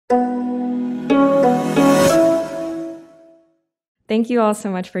Thank you all so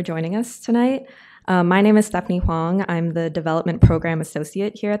much for joining us tonight. My name is Stephanie Huang. I'm the Development Program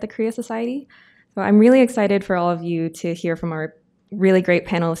Associate here at the Korea Society. So I'm really excited for all of you to hear from our really great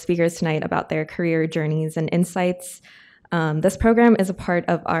panel of speakers tonight about their career journeys and insights. This program is a part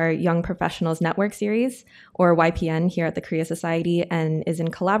of our Young Professionals Network Series, or YPN, here at the Korea Society, and is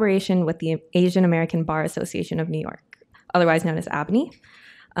in collaboration with the Asian American Bar Association of New York, otherwise known as AABANY.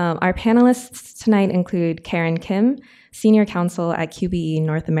 Our panelists tonight include Karen Kim, Senior Counsel at QBE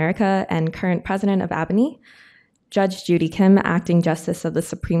North America and current President of AABANY, Judge Judy Kim, Acting Justice of the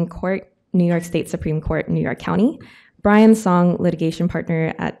Supreme Court, New York State Supreme Court, New York County, Brian Song, Litigation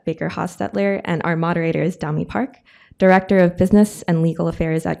Partner at BakerHostetler, and our moderator is Dami Park, Director of Business and Legal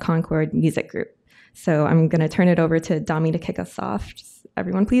Affairs at Concord Music Group. So I'm going to turn it over to Dami to kick us off.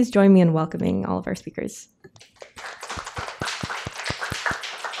 Everyone, please join me in welcoming all of our speakers.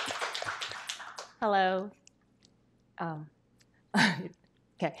 Hello.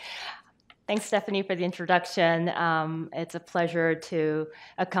 Okay. Thanks, Stephanie, for the introduction. It's a pleasure to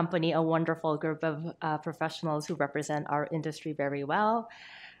accompany a wonderful group of professionals who represent our industry very well.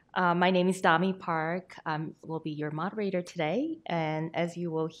 My name is Dami Park. I will be your moderator today. And as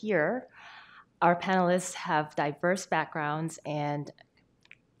you will hear, our panelists have diverse backgrounds and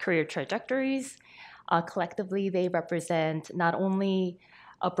career trajectories. Collectively, they represent not only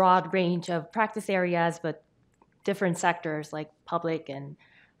a broad range of practice areas, but different sectors like public and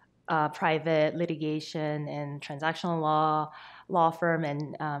private litigation and transactional law, law firm,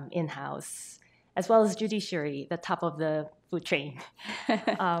 and in-house, as well as judiciary, the top of the food chain.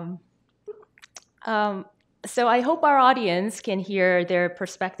 So I hope our audience can hear their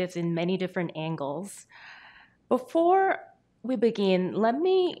perspectives in many different angles. Before we begin, let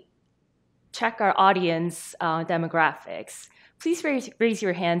me check our audience demographics. Please raise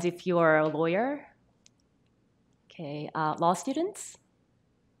your hands if you are a lawyer. Okay, law students,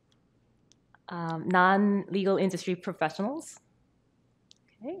 non-legal industry professionals,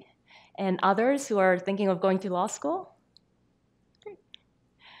 okay, and others who are thinking of going to law school.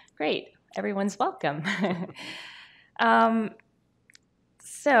 Great, everyone's welcome.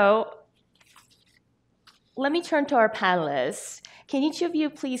 So let me turn to our panelists. Can each of you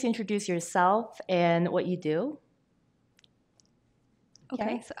please introduce yourself and what you do?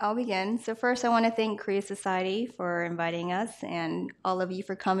 Okay, so I'll begin. So first, I want to thank Korea Society for inviting us and all of you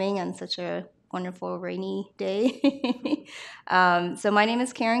for coming on such a wonderful rainy day. So my name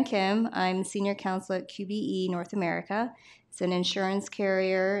is Karen Kim. I'm Senior Counsel at QBE North America. It's an insurance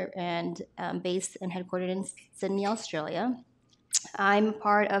carrier and based and headquartered in Sydney, Australia. I'm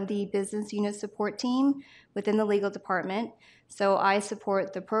part of the business unit support team within the legal department. So I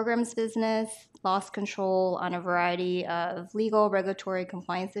support the programs business, loss control on a variety of legal, regulatory,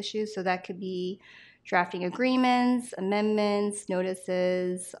 compliance issues. So that could be drafting agreements, amendments,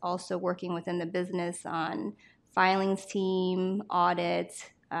 notices, also working within the business on filings team, audits.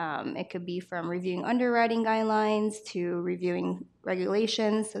 It could be from reviewing underwriting guidelines to reviewing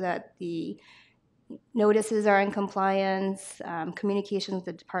regulations so that the notices are in compliance, communications with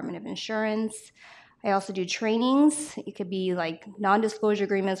the Department of Insurance. I also do trainings. It could be like non-disclosure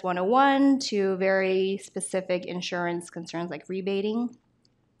agreements 101 to very specific insurance concerns like rebating.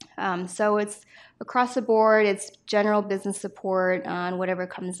 So it's across the board. It's general business support on whatever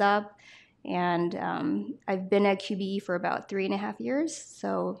comes up. And I've been at QBE for about 3.5 years,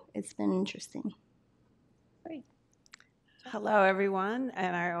 so it's been interesting. Great. Hello, everyone.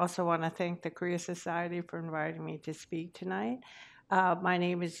 And I also want to thank the Korea Society for inviting me to speak tonight. My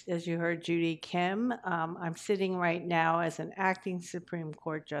name is, as you heard, Judy Kim. I'm sitting right now as an acting Supreme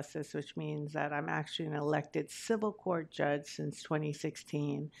Court justice, which means that I'm actually an elected civil court judge since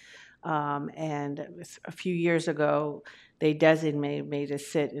 2016. And a few years ago, they designated me to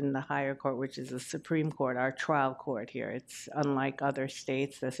sit in the higher court, which is the Supreme Court, our trial court here. It's unlike other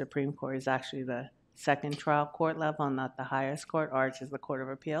states. The Supreme Court is actually the second trial court level, not the highest court. Ours is the Court of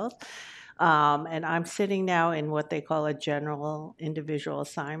Appeals. And I'm sitting now in what they call a general individual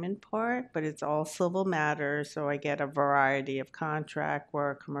assignment part, but it's all civil matters, so I get a variety of contract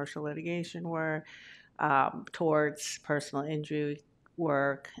work, commercial litigation work, torts, personal injury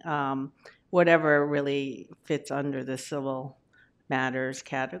work, whatever really fits under the civil matters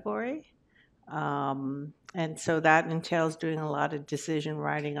category. And so that entails doing a lot of decision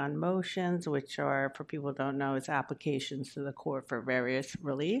writing on motions, which are, for people who don't know, is applications to the court for various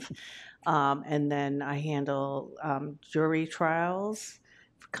relief. And then I handle jury trials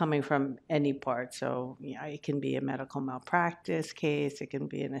coming from any part. So it can be a medical malpractice case, it can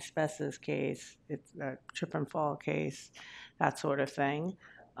be an asbestos case, it's a trip and fall case, that sort of thing.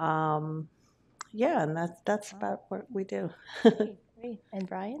 yeah, and that's about what we do. Great. And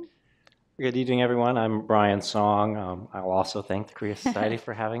Brian? Good evening, everyone. I'm Brian Song. I'll also thank the Korea Society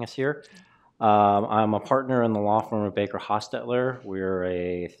for having us here. I'm a partner in the law firm of BakerHostetler. We're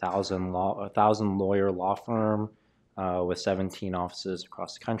a 1,000 lawyer law firm with 17 offices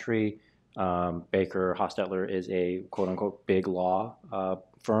across the country. BakerHostetler is a quote unquote big law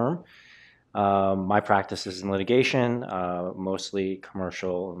firm. My practice is in litigation, mostly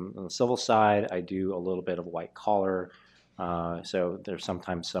commercial and the civil side. I do a little bit of white collar. So there's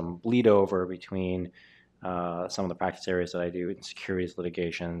sometimes some bleed over between some of the practice areas that I do in securities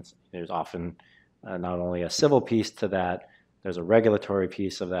litigations. There's often not only a civil piece to that, there's a regulatory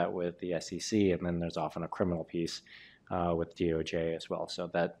piece of that with the SEC, and then there's often a criminal piece with DOJ as well. So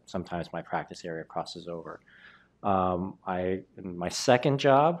that sometimes my practice area crosses over. In my second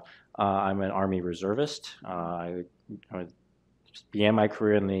job, I'm an Army reservist. I began my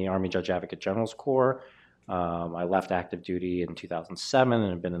career in the Army Judge Advocate General's Corps. I left active duty in 2007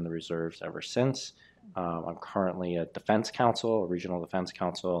 and have been in the reserves ever since. I'm currently a defense counsel, a regional defense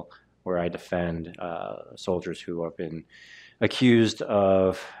counsel, where I defend soldiers who have been accused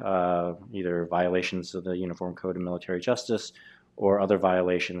of either violations of the Uniform Code of Military Justice or other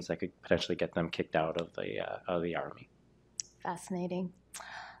violations that could potentially get them kicked out of the Army. Fascinating.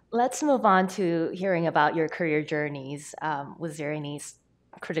 Let's move on to hearing about your career journeys. Was there any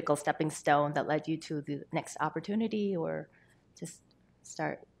critical stepping stone that led you to the next opportunity, or just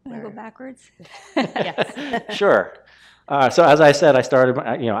start? Want to go backwards? Yes. Sure. So as I said, I started,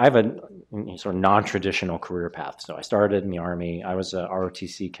 I have a sort of non-traditional career path. So I started in the Army. I was a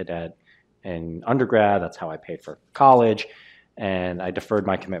ROTC cadet in undergrad. That's how I paid for college. And I deferred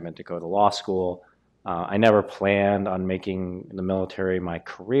my commitment to go to law school. I never planned on making the military my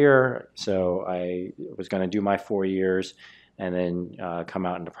career. So I was going to do my 4 years and then come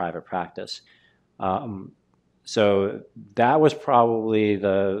out into private practice. So that was probably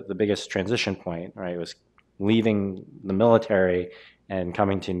the biggest transition point, right? It was leaving the military and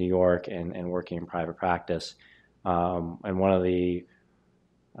coming to New York and working in private practice. And one of the,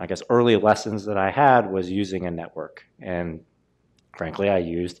 I guess, early lessons that I had was using a network. And frankly, I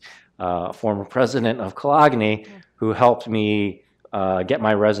used a former president of Cologne who helped me get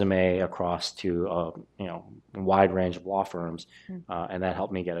my resume across to a wide range of law firms, and that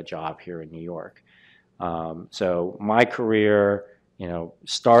helped me get a job here in New York. So my career,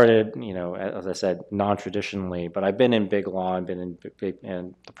 started, as I said, non-traditionally, but I've been in big law. I've been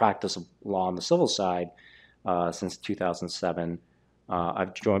in the practice of law on the civil side since 2007.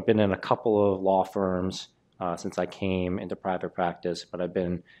 I've been in a couple of law firms since I came into private practice, but I've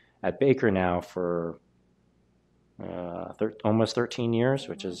been at Baker now for almost 13 years,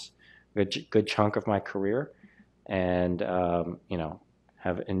 which is a good chunk of my career, and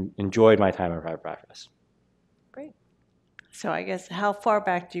have enjoyed my time in private practice. Great. So I guess, how far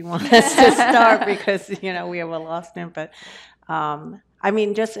back do you want us to start? Because, we have a law student, but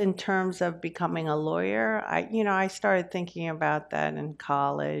just in terms of becoming a lawyer, I started thinking about that in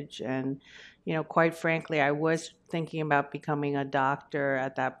college, and, quite frankly, I was thinking about becoming a doctor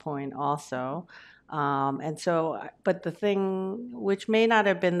at that point also. But the thing, which may not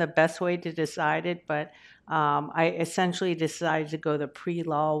have been the best way to decide it, but I essentially decided to go the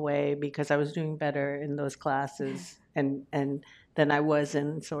pre-law way because I was doing better in those classes and than I was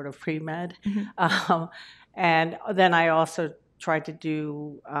in sort of pre-med. And then I also tried to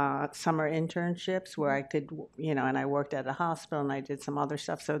do summer internships where I could, and I worked at a hospital and I did some other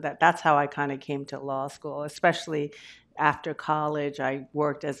stuff. So that's how I kind of came to law school, especially after college. I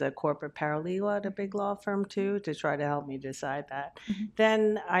worked as a corporate paralegal at a big law firm too, to try to help me decide that.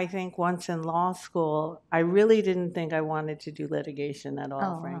 Then I think once in law school, I really didn't think I wanted to do litigation at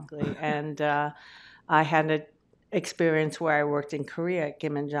all, frankly. Wow. And I had an experience where I worked in Korea at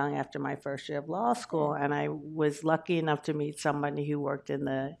Kim and Jong after my first year of law school, and I was lucky enough to meet somebody who worked in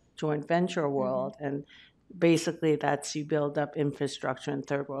the joint venture world, and basically that's, you build up infrastructure in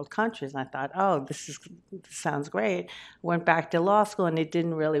third world countries. And I thought, this sounds great. Went back to law school, and it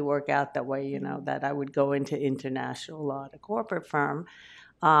didn't really work out that way, that I would go into international law at a corporate firm.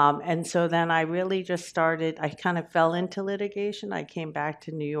 And so then I really just started, I kind of fell into litigation. I came back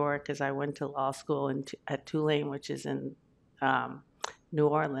to New York because I went to law school at Tulane, which is in New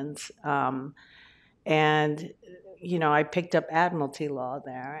Orleans. And I picked up admiralty law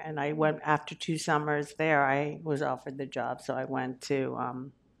there, and I went, after 2 summers there, I was offered the job. So I went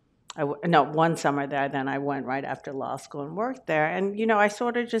to, one summer there, then I went right after law school and worked there. And, I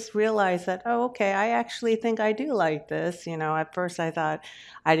sort of just realized that, okay, I actually think I do like this. At first I thought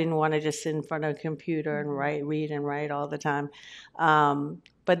I didn't want to just sit in front of a computer and read and write all the time.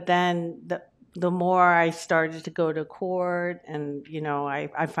 But then the more I started to go to court, and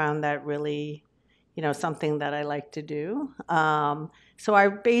I found that really something that I like to do. So I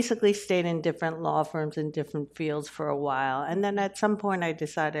basically stayed in different law firms in different fields for a while, and then at some point I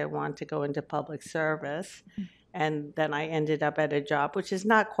decided I wanted to go into public service. And then I ended up at a job which is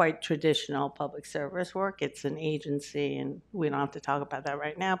not quite traditional public service work. It's an agency, and we don't have to talk about that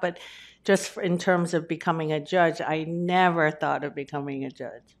right now. But just in terms of becoming a judge, I never thought of becoming a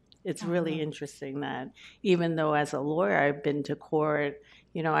judge. It's really interesting that even though as a lawyer I've been to court,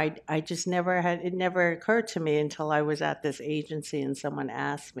 I just it never occurred to me until I was at this agency and someone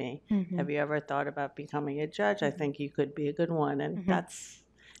asked me, have you ever thought about becoming a judge? I think you could be a good one. And that's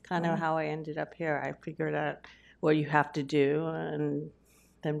kind of how I ended up here. I figured out what you have to do and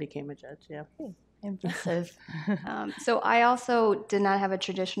then became a judge. Yeah. Impressive. So I also did not have a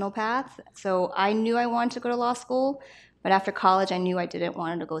traditional path. So I knew I wanted to go to law school, but after college, I knew I didn't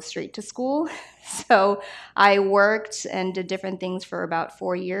want to go straight to school. So I worked and did different things for about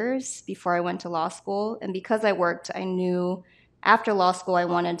 4 years before I went to law school. And because I worked, I knew after law school, I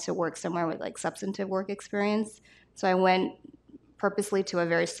wanted to work somewhere with like substantive work experience. So I went purposely to a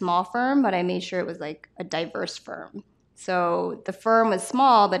very small firm, but I made sure it was like a diverse firm. So the firm was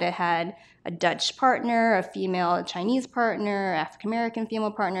small, but it had a Dutch partner, a female Chinese partner, African American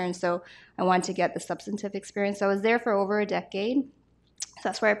female partner, and so I wanted to get the substantive experience. So I was there for over a decade. So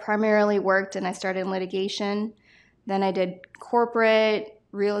that's where I primarily worked, and I started in litigation. Then I did corporate,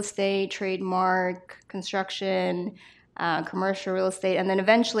 real estate, trademark, construction, commercial real estate, and then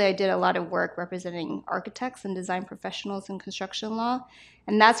eventually I did a lot of work representing architects and design professionals in construction law,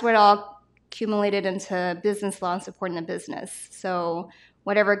 and that's where it all accumulated into business law and supporting the business. So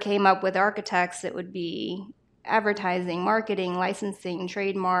whatever came up with architects, it would be advertising, marketing, licensing,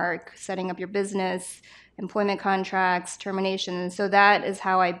 trademark, setting up your business, employment contracts, termination. And so that is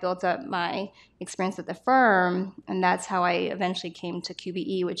how I built up my experience at the firm, and that's how I eventually came to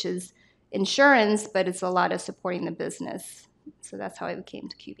QBE, which is insurance, but it's a lot of supporting the business. So that's how I came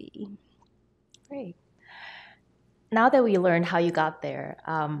to QBE. Great. Now that we learned how you got there,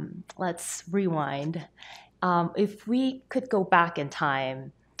 let's rewind. If we could go back in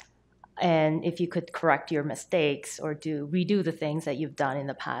time, and if you could correct your mistakes or redo the things that you've done in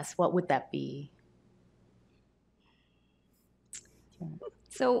the past, what would that be?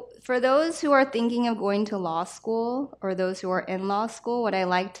 So for those who are thinking of going to law school or those who are in law school, what I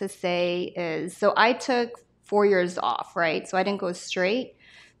like to say is, so I took 4 years off, right? So I didn't go straight.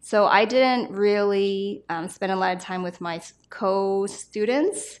 So I didn't really spend a lot of time with my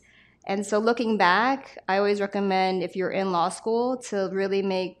co-students. And so looking back, I always recommend if you're in law school to really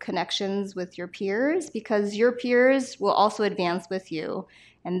make connections with your peers, because your peers will also advance with you.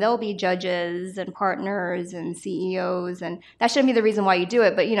 And they'll be judges and partners and CEOs, and that shouldn't be the reason why you do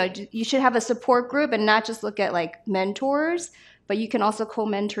it. But you should have a support group and not just look at like mentors, but you can also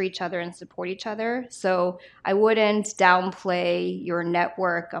co-mentor each other and support each other. So I wouldn't downplay your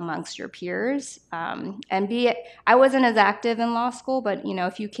network amongst your peers. I wasn't as active in law school, but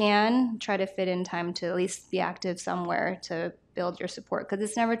if you can, try to fit in time to at least be active somewhere to build your support, because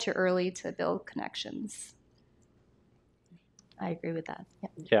it's never too early to build connections. I agree with that.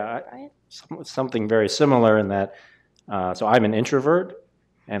 Yeah, something very similar in that, so I'm an introvert,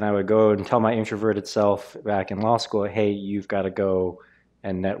 and I would go and tell my introverted self back in law school, hey, you've got to go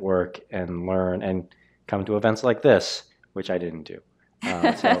and network and learn and come to events like this, which I didn't do.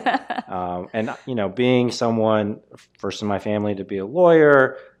 And being someone, first in my family to be a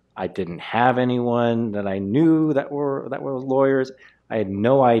lawyer, I didn't have anyone that I knew that were lawyers. I had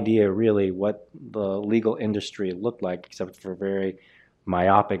no idea really what the legal industry looked like, except for a very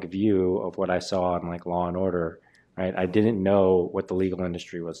myopic view of what I saw in like Law and Order. Right? I didn't know what the legal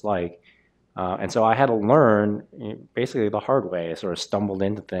industry was like, and so I had to learn basically the hard way. I sort of stumbled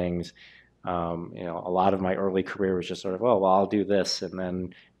into things. A lot of my early career was just sort of, well, I'll do this, and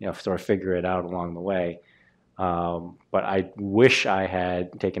then sort of figure it out along the way. But I wish I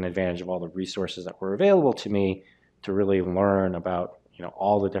had taken advantage of all the resources that were available to me to really learn about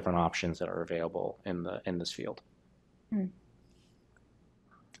all the different options that are available in this field.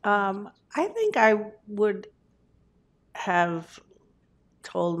 I think I would have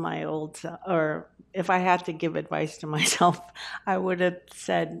told my old self, or if I had to give advice to myself, I would have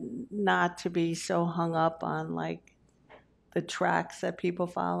said not to be so hung up on like the tracks that people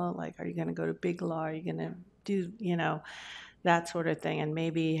follow. Like, are you going to go to big law? Are you going to do, that sort of thing? And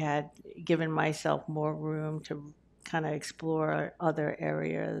maybe had given myself more room to kind of explore other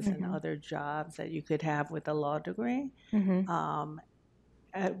areas and other jobs that you could have with a law degree.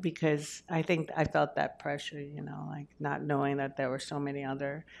 Because I think I felt that pressure, like not knowing that there were so many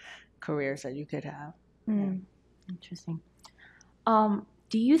other careers that you could have. Interesting. Do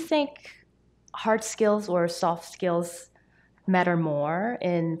you think hard skills or soft skills matter more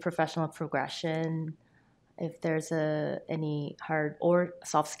in professional progression? If there's any hard or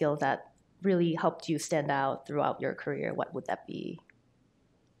soft skill that really helped you stand out throughout your career, what would that be?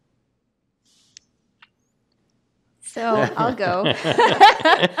 So I'll go.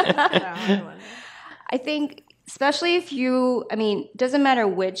 I think, especially if it doesn't matter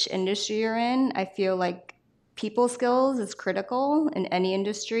which industry you're in, I feel like people skills is critical in any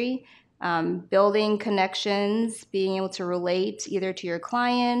industry. Building connections, being able to relate either to your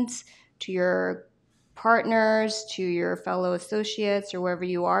clients, to your partners, to your fellow associates, or wherever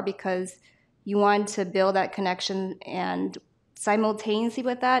you are, because you want to build that connection. And simultaneously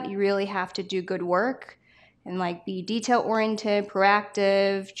with that, you really have to do good work and be detail-oriented,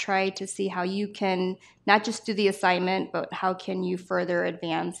 proactive, try to see how you can not just do the assignment, but how can you further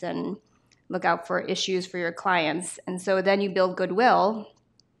advance and look out for issues for your clients. And so then you build goodwill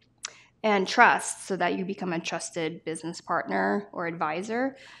and trust so that you become a trusted business partner or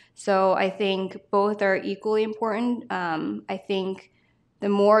advisor. So I think both are equally important. I think the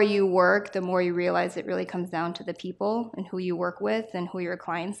more you work, the more you realize it really comes down to the people and who you work with and who your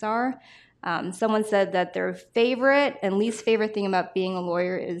clients are. Someone said that their favorite and least favorite thing about being a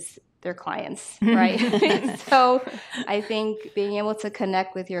lawyer is their clients, right? So I think being able to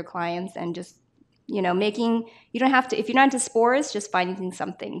connect with your clients and just, you don't have to, if you're not into sports, just finding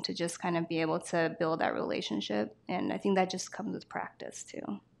something to just kind of be able to build that relationship. And I think that just comes with practice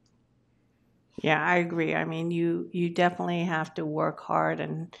too. Yeah, I agree. I mean, you definitely have to work hard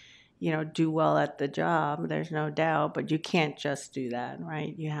and, do well at the job. There's no doubt, but you can't just do that,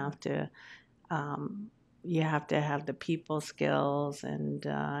 right? You have to have the people skills and,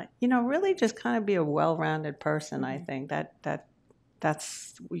 really just kind of be a well-rounded person. I think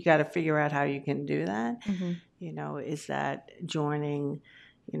that's we got to figure out how you can do that. Is that joining,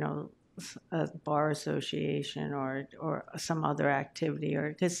 a bar association or some other activity, or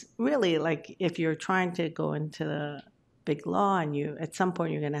because really, if you're trying to go into the big law and you at some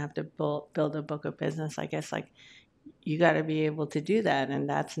point you're going to have to build a book of business, I guess you got to be able to do that, and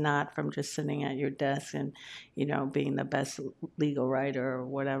that's not from just sitting at your desk and being the best legal writer or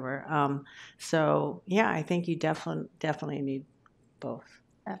whatever. So yeah, I think you definitely need both.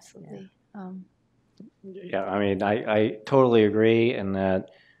 Absolutely. Yeah, I mean, I totally agree in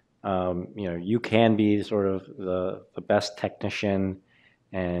that, you can be sort of the best technician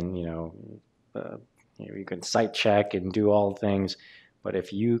and, you can site check and do all things, but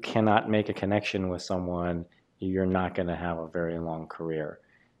if you cannot make a connection with someone, you're not going to have a very long career.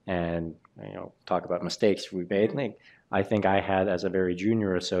 And, talk about mistakes we made. I think I had, as a very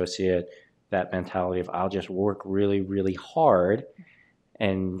junior associate, that mentality of I'll just work really, really hard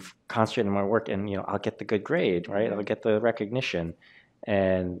and concentrate on my work, and I'll get the good grade, right? I'll get the recognition,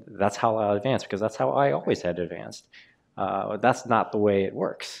 and that's how I'll advance, because that's how I always had advanced. That's not the way it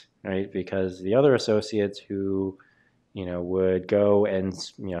works, right? Because the other associates who, would go and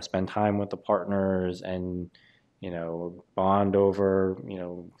spend time with the partners and bond over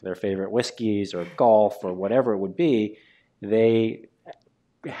their favorite whiskeys or golf or whatever it would be, they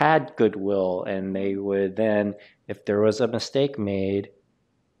had goodwill, and they would then, if there was a mistake made,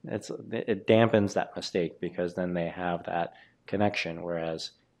 it dampens that mistake, because then they have that connection.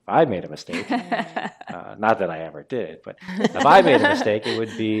 Whereas if I made a mistake, not that I ever did, but if I made a mistake, it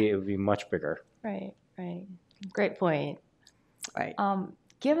would be much bigger. Right. Great point. Right.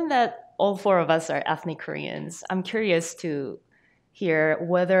 Given that all four of us are ethnic Koreans, I'm curious to hear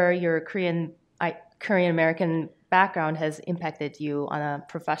whether your Korean American background has impacted you on a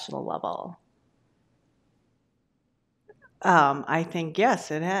professional level. I think yes,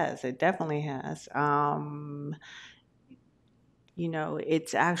 it has. It definitely has.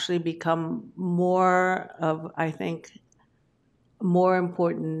 It's actually become more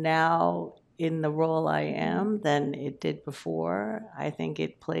important now in the role I am than it did before. I think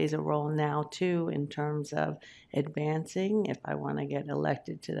it plays a role now too in terms of advancing if I want to get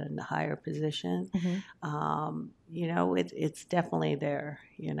elected to the higher position. It's definitely there,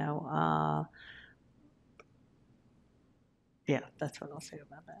 yeah, that's what I'll say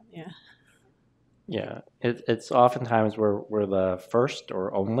about that. Yeah. Yeah, it's oftentimes we're the first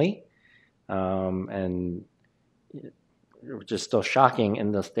or only, and it's just still shocking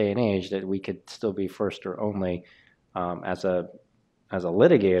in this day and age that we could still be first or only. As a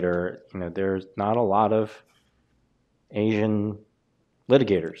litigator, there's not a lot of Asian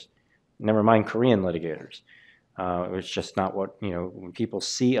litigators, never mind Korean litigators. It's just not what, when people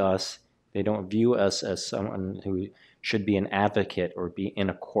see us, they don't view us as someone who should be an advocate or be in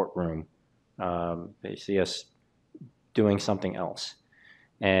a courtroom. They see us doing something else.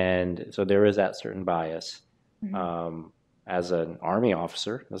 And so there is that certain bias. As an Army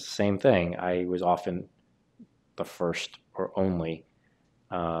officer, it's the same thing. I was often the first or only.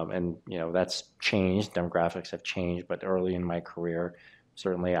 And, you know, that's changed. Demographics have changed. But early in my career,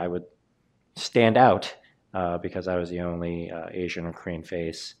 certainly I would stand out because I was the only Asian or Korean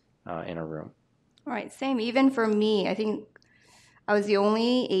face in a room. Right, same. Even for me, I think I was the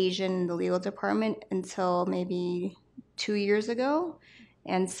only Asian in the legal department until maybe 2 years ago.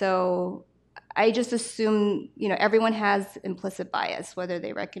 And so I just assume, you know, everyone has implicit bias, whether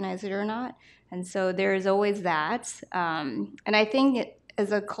they recognize it or not. And so there is always that. And I think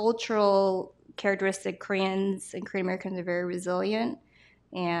as a cultural characteristic, Koreans and Korean Americans are very resilient.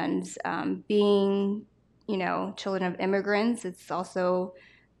 And being, you know, children of immigrants, it's also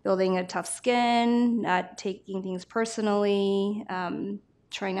building a tough skin, not taking things personally,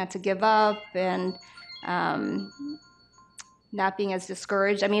 trying not to give up, and not being as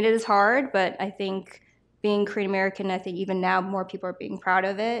discouraged. I mean, it is hard, but I think being Korean American, I think even now more people are being proud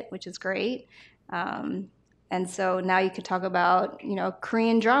of it, which is great. And so now you could talk about, you know,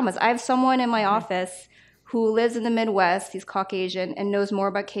 Korean dramas. I have someone in my office who lives in the Midwest, he's Caucasian, and knows more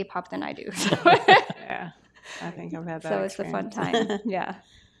about K-pop than I do. So, Yeah, I think I've had that. so it's a fun time. Yeah.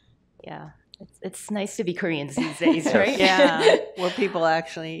 Yeah. It's nice to be Koreans these days, right? Yeah, where people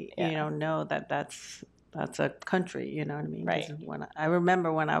actually, you know that that's a country, you know what I mean? 'Cause Right. when I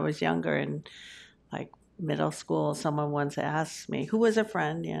remember when I was younger in like middle school, someone once asked me, who was a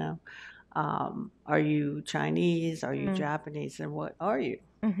friend, you know, are you Chinese? Are you Japanese? And what are you?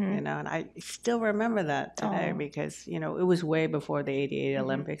 You know, and I still remember that today because, you know, it was way before the 88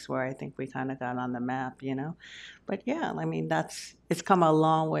 Olympics where I think we kind of got on the map, you know. But yeah, I mean, it's come a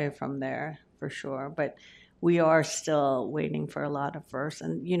long way from there for sure. But we are still waiting for a lot of firsts.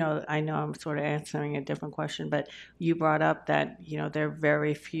 And, you know I'm sort of answering a different question, but you brought up that, you know, there are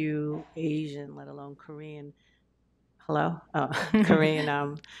very few Asian, let alone Korean,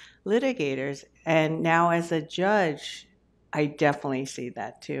 Korean litigators. And now as a judge, I definitely see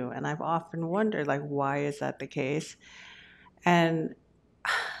that too. And I've often wondered, like, why is that the case? And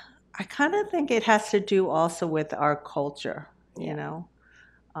I kind of think it has to do also with our culture, you know,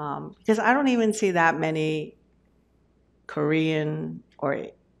 because I don't even see that many Korean or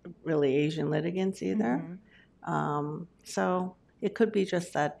really Asian litigants either. So it could be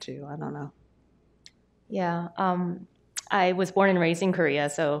just that too. I don't know. Yeah. I was born and raised in Korea,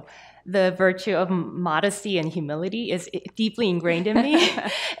 so the virtue of modesty and humility is deeply ingrained in me,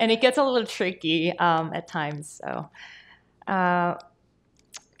 and it gets a little tricky at times. So,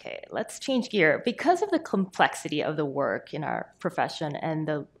 okay, let's change gear. Because of the complexity of the work in our profession and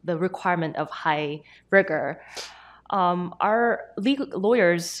the requirement of high rigor, our legal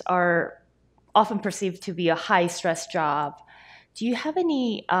lawyers are often perceived to be a high-stress job. Do you have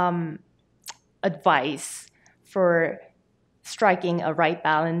any advice for striking a right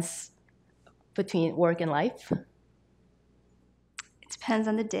balance between work and life? It depends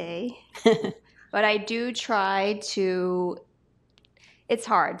on the day. But I do try to, it's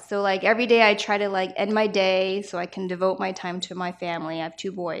hard. So like every day I try to like end my day so I can devote my time to my family. I have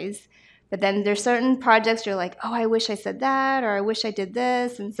 2 boys. But then there's certain projects you're like, oh, I wish I said that, or I wish I did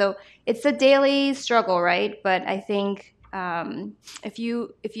this. And so it's a daily struggle, right? But I think if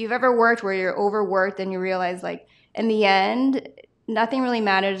you've ever worked where you're overworked and you realize like in the end, nothing really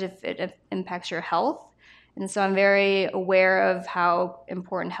matters if it impacts your health. And so I'm very aware of how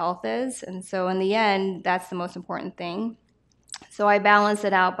important health is. And so in the end, that's the most important thing. So I balance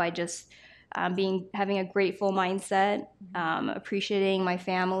it out by just having a grateful mindset, appreciating my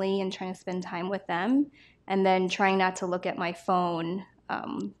family and trying to spend time with them, and then trying not to look at my phone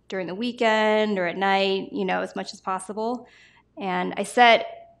during the weekend or at night, you know, as much as possible. And I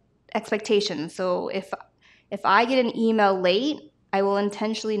set expectations. So if I get an email late, I will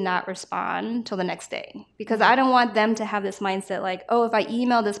intentionally not respond till the next day because I don't want them to have this mindset like, oh, if I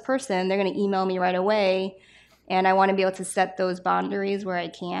email this person, they're going to email me right away. And I want to be able to set those boundaries where I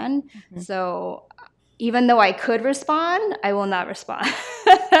can. So even though I could respond, I will not respond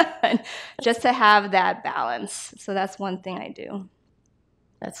just to have that balance. So that's one thing I do.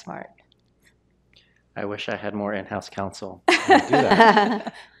 That's smart. I wish I had more in-house counsel to do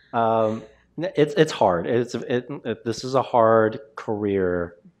that. It's hard. This is a hard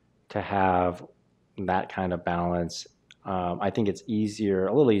career to have that kind of balance. I think it's a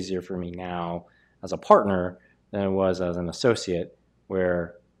little easier for me now as a partner than it was as an associate,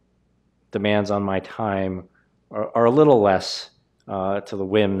 where demands on my time are a little less to the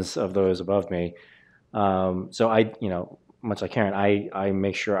whims of those above me. So I, much like Karen, I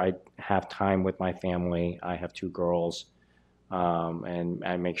make sure I have time with my family. I have 2 girls, and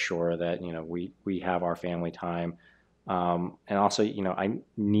I make sure that we have our family time. And also, I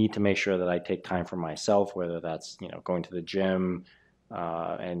need to make sure that I take time for myself, whether that's going to the gym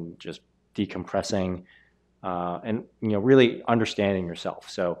and just decompressing, and really understanding yourself.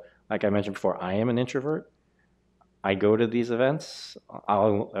 So, like I mentioned before, I am an introvert. I go to these events.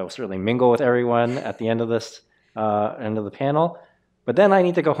 I'll certainly mingle with everyone at the end of this end of the panel, but then I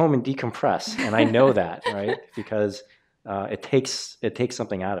need to go home and decompress, and I know that, right? Because it takes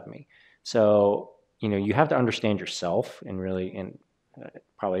something out of me. So you have to understand yourself, and really, and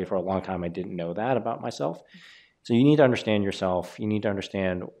probably for a long time I didn't know that about myself. So you need to understand yourself. You need to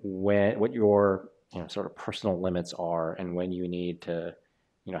understand what your sort of personal limits are, and when you need to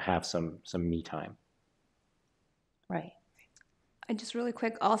have some me time. Right. I just really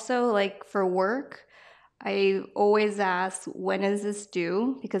quick, also, like for work, I always ask, when is this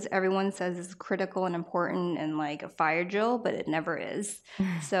due? Because everyone says it's critical and important and like a fire drill, but it never is.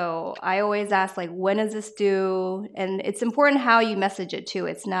 So I always ask, like, when is this due? And it's important how you message it too.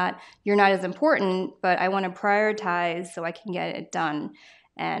 It's not, you're not as important, but I want to prioritize so I can get it done.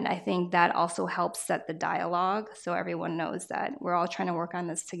 And I think that also helps set the dialogue so everyone knows that we're all trying to work on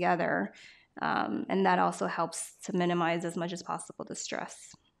this together. And that also helps to minimize as much as possible the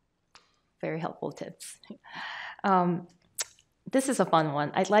stress. Very helpful tips. This is a fun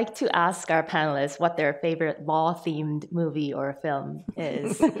one. I'd like to ask our panelists what their favorite law-themed movie or film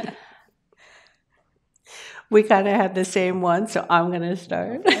is. We kind of had the same one, so I'm going to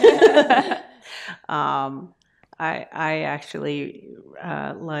start. I actually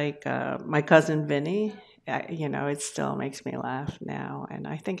like My Cousin Vinny. It still makes me laugh now. And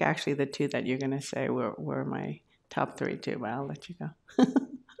I think actually the 2 that you're going to say were my top 3 too, but I'll let you go.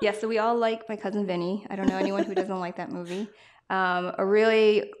 Yeah, so we all like My Cousin Vinny. I don't know anyone who doesn't like that movie. A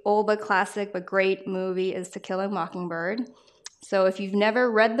really old but classic but great movie is To Kill a Mockingbird. So if you've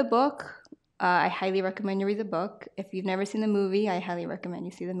never read the book, I highly recommend you read the book. If you've never seen the movie, I highly recommend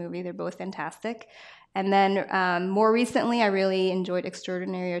you see the movie. They're both fantastic. And then more recently, I really enjoyed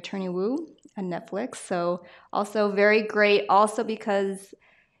Extraordinary Attorney Woo on Netflix. So also very great, also because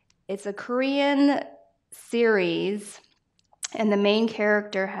it's a Korean series and the main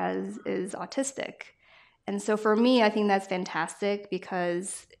character is autistic. And so for me, I think that's fantastic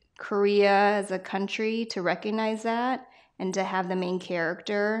because Korea as a country, to recognize that and to have the main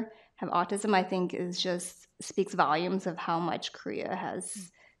character have autism, I think speaks volumes of how much Korea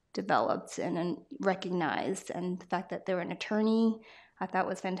has developed and recognized. And the fact that they're an attorney, I thought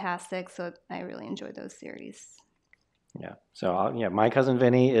was fantastic. So I really enjoyed those series. Yeah. So My Cousin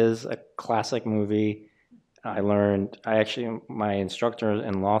Vinny is a classic movie. My instructor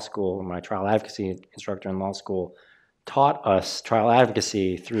in law school, my trial advocacy instructor in law school, taught us trial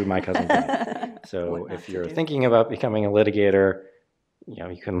advocacy through My Cousin Vinny. So if you're thinking about becoming a litigator,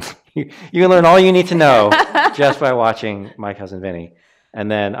 you can learn all you need to know just by watching My Cousin Vinny.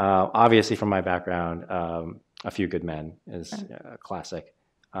 And then obviously from my background, A Few Good Men is a classic.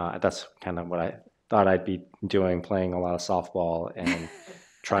 That's kind of what I thought I'd be doing, playing a lot of softball and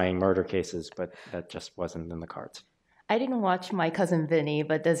trying murder cases, but that just wasn't in the cards. I didn't watch My Cousin Vinny,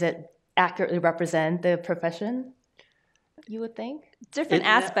 but does it accurately represent the profession, you would think? Different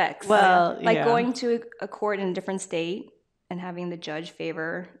aspects. Well, like going to a court in a different state and having the judge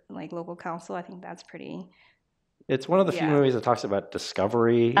favor like local counsel, I think that's pretty... It's one of the few movies that talks about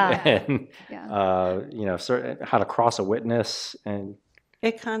discovery and how to cross a witness, and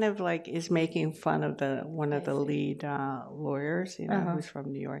it kind of like is making fun of one of the lead lawyers, who's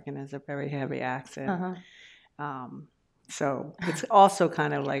from New York and has a very heavy accent. So it's also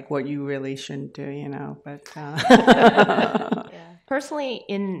kind of like what you really shouldn't do, but... Personally,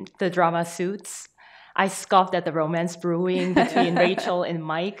 in the drama Suits, I scoffed at the romance brewing between Rachel and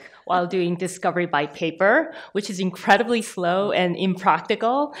Mike while doing discovery by paper, which is incredibly slow and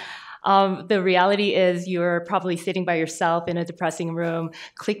impractical. The reality is you're probably sitting by yourself in a depressing room,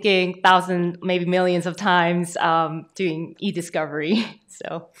 clicking thousands, maybe millions of times, doing e-discovery.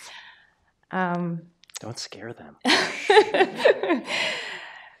 So, don't scare them.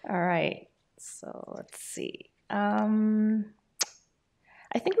 All right. So let's see.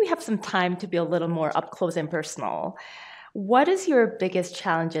 I think we have some time to be a little more up close and personal. What is your biggest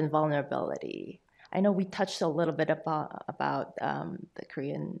challenge and vulnerability? I know we touched a little bit about the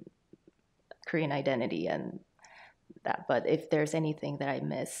Korean identity and that, but if there's anything that I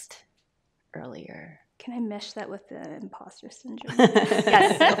missed earlier. Can I mesh that with the imposter syndrome?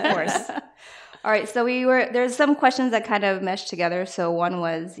 Yes, of course. All right, so there's some questions that kind of mesh together. So one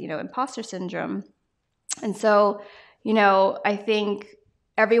was, imposter syndrome. And so, I think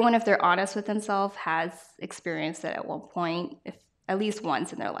everyone, if they're honest with themselves, has experienced it at one point, if at least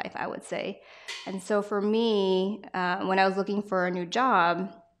once in their life, I would say. And so for me, when I was looking for a new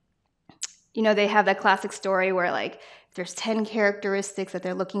job, they have that classic story where like if there's 10 characteristics that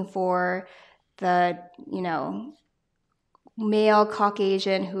they're looking for, the, male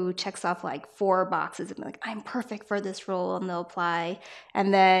Caucasian who checks off like 4 boxes and be like, I'm perfect for this role, and they'll apply.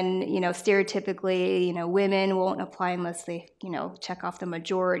 And then, stereotypically, women won't apply unless they, check off the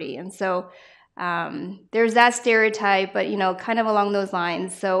majority. And so there's that stereotype, but, kind of along those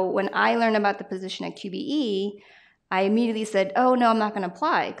lines. So when I learned about the position at QBE, I immediately said, oh, no, I'm not going to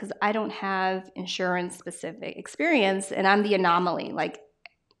apply because I don't have insurance-specific experience, and I'm the anomaly. Like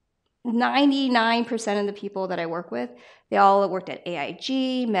 99% of the people that I work with, they all worked at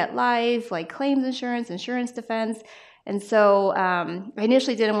AIG, MetLife, like claims insurance, insurance defense. And so I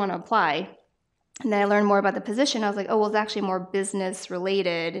initially didn't want to apply. And then I learned more about the position. I was like, oh, well, it's actually more business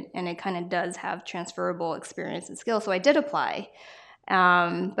related, and it kind of does have transferable experience and skills. So I did apply.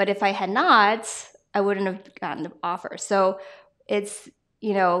 But if I had not, I wouldn't have gotten the offer. So it's,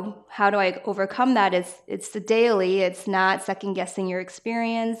 how do I overcome that? It's the daily. It's not second guessing your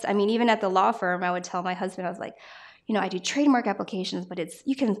experience. I mean, even at the law firm, I would tell my husband, I was like, I do trademark applications, but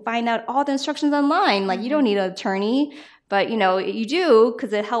you can find out all the instructions online. Like, you don't need an attorney, but you do,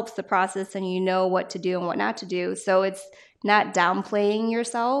 because it helps the process and you know what to do and what not to do. So it's not downplaying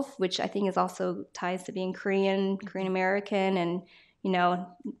yourself, which I think is also ties to being Korean American, and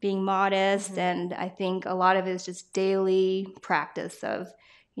being modest. And I think a lot of it is just daily practice of,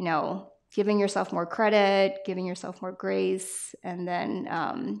 giving yourself more credit, giving yourself more grace, and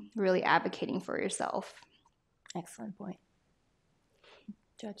then really advocating for yourself. Excellent point.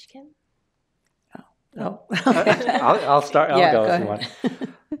 Judge Kim? Oh. I'll start. I'll go if you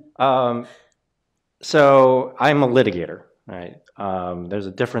want. So I'm a litigator, right? There's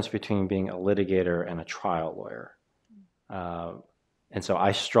a difference between being a litigator and a trial lawyer. And so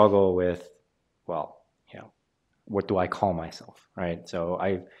I struggle with, what do I call myself, right? So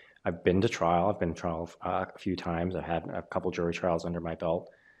I've been to trial. I've been to trial a few times. I've had a couple jury trials under my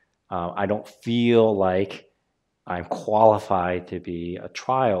belt. I don't feel like I'm qualified to be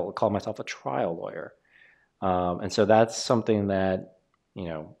call myself a trial lawyer. And so that's something that,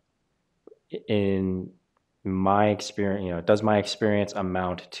 in my experience, does my experience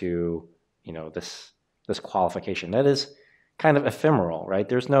amount to, this qualification? That is kind of ephemeral, right?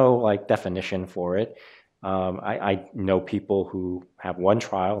 There's no definition for it. I know people who have one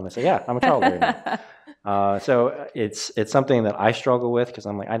trial and they say, yeah, I'm a trial lawyer now. So it's something that I struggle with because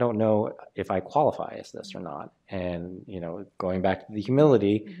I'm like, I don't know if I qualify as this or not. And, going back to the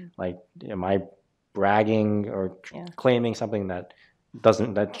humility, am I bragging or claiming something that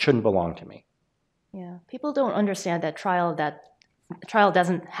shouldn't belong to me? Yeah, people don't understand that trial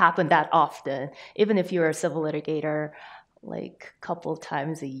doesn't happen that often. Even if you're a civil litigator, like a couple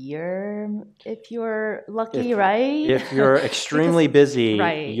times a year, if you're lucky, right? If you're extremely busy,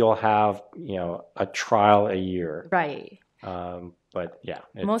 right. You'll have a trial a year, right? But yeah,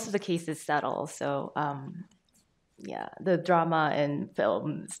 most of the cases settle. So the drama in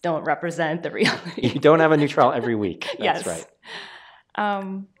films don't represent the reality. You don't have a new trial every week. That's yes.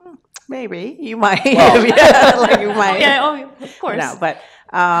 right. Maybe you might. Well, you might. Yeah, of course. No, but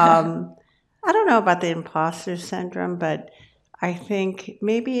I don't know about the imposter syndrome, but I think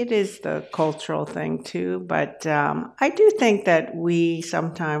maybe it is the cultural thing too. But I do think that we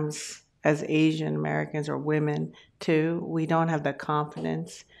sometimes, as Asian Americans or women too, we don't have the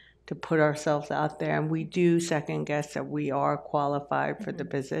confidence to put ourselves out there, and we do second guess that we are qualified for the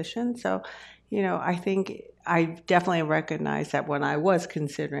position. So, I think I definitely recognize that when I was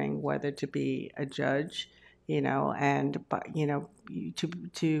considering whether to be a judge, to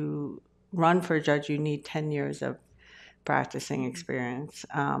run for a judge, you need 10 years of practicing experience.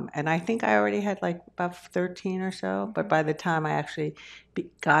 And I think I already had about 13 or so. But by the time I actually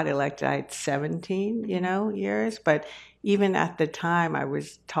got elected, I had 17, years. But even at the time, I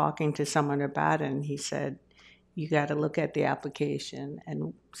was talking to someone about it, and he said, you got to look at the application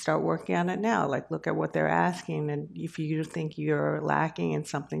and start working on it now. Look at what they're asking. And if you think you're lacking in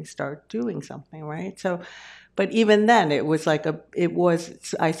something, start doing something, right? So, but even then,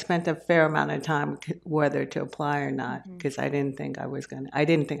 I spent a fair amount of time whether to apply or not, because I didn't think I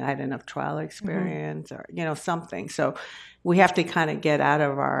had enough trial experience or, something. So we have to kind of get out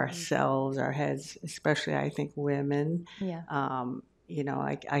of ourselves, our heads, especially I think women. Yeah.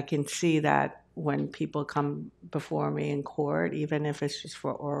 I can see that when people come before me in court, even if it's just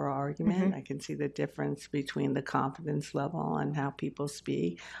for oral argument. I can see the difference between the confidence level and how people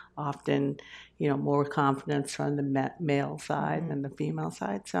speak. Often, more confidence from the male side than the female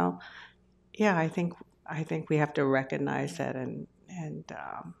side. So, yeah, I think we have to recognize that and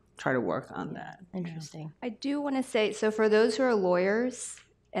try to work on that. Interesting. I do want to say, so for those who are lawyers,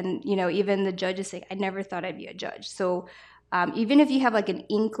 and even the judges say, I never thought I'd be a judge. So even if you have like an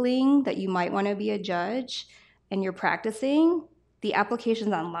inkling that you might want to be a judge and you're practicing, the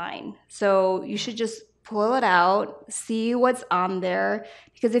application's online. So you should just pull it out, see what's on there.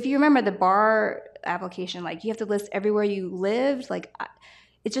 Because if you remember the bar application, like you have to list everywhere you lived, like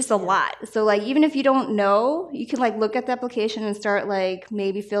it's just a lot. So like even if you don't know, you can like look at the application and start like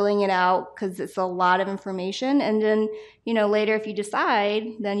maybe filling it out because it's a lot of information. And then, later if you decide,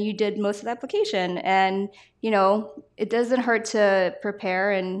 then you did most of the application. And, it doesn't hurt to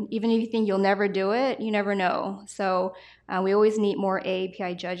prepare. And even if you think you'll never do it, you never know. So we always need more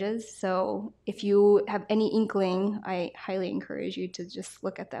AAPI judges. So if you have any inkling, I highly encourage you to just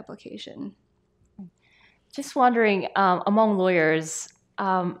look at the application. Just wondering, among lawyers,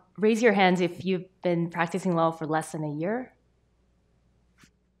 raise your hands if you've been practicing law for less than a year,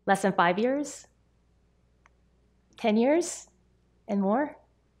 less than 5 years, 10 years, and more.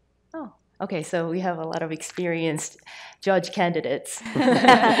 Oh, okay. So we have a lot of experienced judge candidates.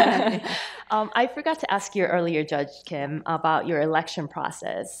 I forgot to ask you earlier, Judge Kim, about your election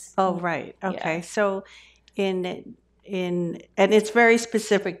process. Oh, right. Okay. Yeah. So and it's very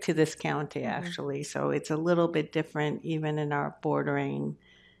specific to this county, actually. So it's a little bit different even in our bordering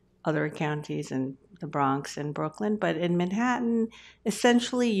other counties in the Bronx and Brooklyn. But in Manhattan,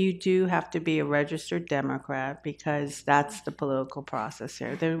 essentially you do have to be a registered Democrat because that's the political process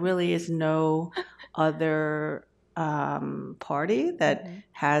here. There really is no other party that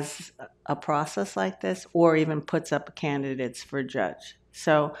has a process like this or even puts up candidates for judge.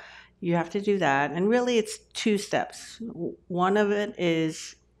 So you have to do that. And really it's 2 steps. One of it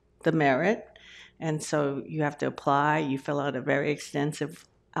is the merit. And so you have to apply, you fill out a very extensive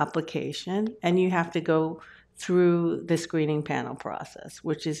application, and you have to go through the screening panel process,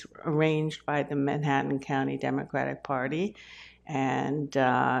 which is arranged by the Manhattan County Democratic Party. And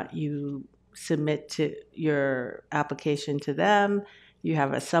you submit to your application to them. You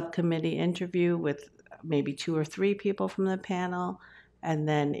have a subcommittee interview with maybe 2 or 3 people from the panel. And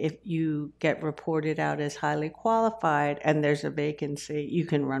then if you get reported out as highly qualified and there's a vacancy, you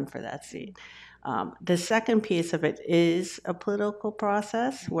can run for that seat. The second piece of it is a political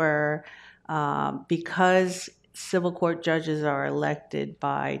process where because civil court judges are elected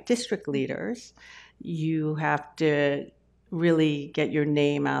by district leaders, you have to really get your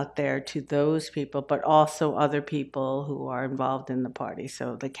name out there to those people, but also other people who are involved in the party.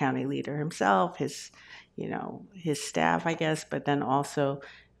 So the county leader himself, his staff, I guess, but then also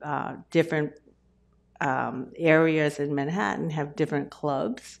different areas in Manhattan have different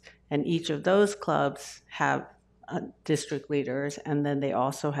clubs, and each of those clubs have district leaders, and then they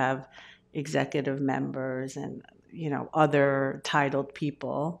also have executive members and other titled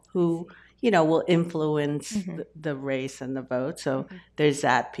people who will influence the race and the vote. So there's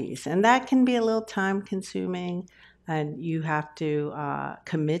that piece, and that can be a little time consuming, and you have to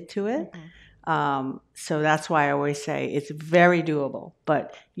commit to it. So that's why I always say it's very doable,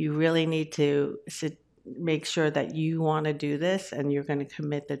 but you really need to make sure that you want to do this and you're going to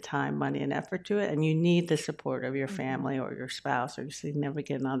commit the time, money, and effort to it. And you need the support of your family or your spouse or your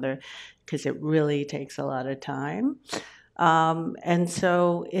significant other, because it really takes a lot of time. And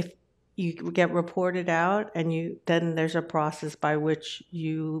so if you get reported out, and then there's a process by which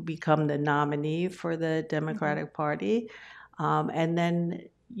you become the nominee for the Democratic Party, and then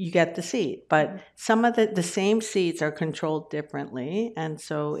you get the seat. But some of the same seats are controlled differently. And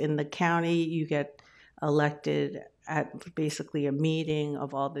so in the county, you get elected at basically a meeting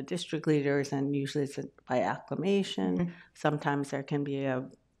of all the district leaders, and usually it's by acclamation. Sometimes there can be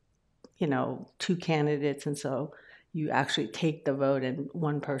 2 candidates, and so you actually take the vote and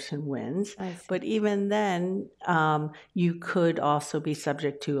one person wins. But even then, you could also be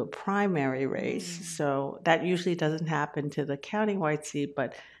subject to a primary race. So that usually doesn't happen to the countywide seat,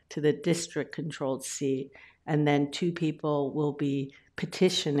 but to the district-controlled seat. And then 2 people will be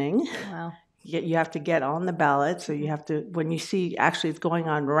petitioning. Wow. You have to get on the ballot. So you have to, when you see, actually it's going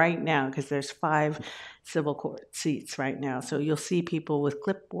on right now because there's 5 civil court seats right now. So you'll see people with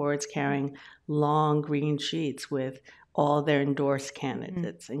clipboards carrying long green sheets with all their endorsed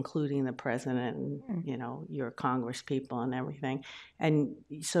candidates, including the president and, your Congress people and everything. And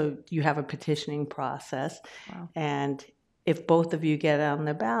so you have a petitioning process. Wow. And if both of you get on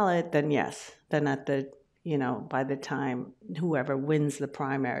the ballot, then yes, then at the by the time whoever wins the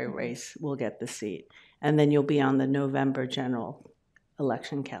primary race will get the seat. And then you'll be on the November general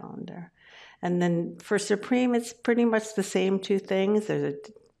election calendar. And then for Supreme, it's pretty much the same two things. There's a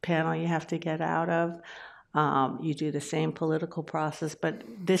panel you have to get out of. You do the same political process, but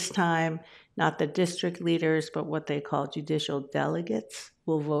this time, not the district leaders, but what they call judicial delegates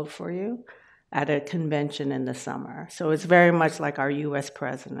will vote for you at a convention in the summer. So it's very much like our U.S.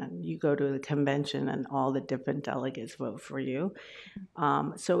 president. You go to the convention and all the different delegates vote for you.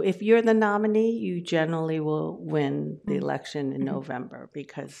 So if you're the nominee, you generally will win the election in November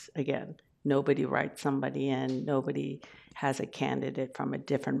because, again, nobody writes somebody in, nobody has a candidate from a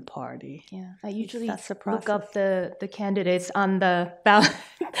different party. Yeah, I usually That's look up the candidates on the ballot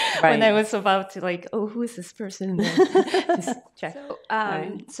when I was about to who is this person? Just check.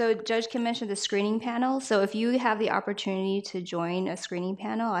 So Judge Kim mentioned the screening panel. So if you have the opportunity to join a screening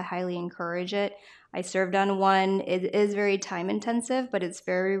panel, I highly encourage it. I served on one. It is very time intensive, but it's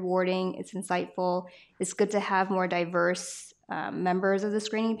very rewarding. It's insightful. It's good to have more diverse members of the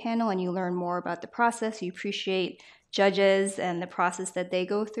screening panel, and you learn more about the process. You appreciate judges and the process that they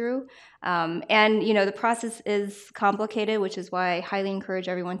go through. And, the process is complicated, which is why I highly encourage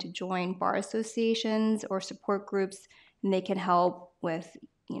everyone to join bar associations or support groups, and they can help with,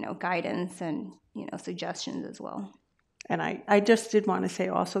 guidance and, suggestions as well. And I just did want to say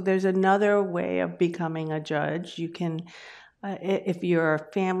also, there's another way of becoming a judge. You can, if you're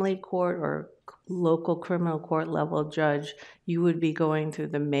a family court or local criminal court level judge, you would be going through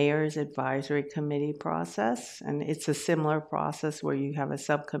the mayor's advisory committee process. And it's a similar process where you have a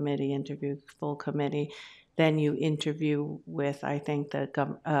subcommittee interview, full committee. Then you interview with, I think,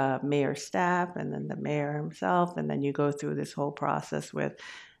 the mayor's staff and then the mayor himself. And then you go through this whole process with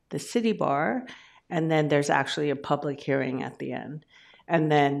the city bar. And then there's actually a public hearing at the end. And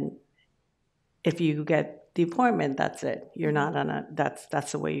then if you get the appointment, that's it. You're not on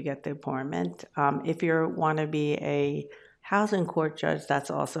that's the way you get the appointment. If you want to be a housing court judge,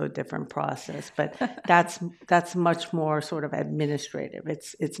 that's also a different process, but that's much more sort of administrative.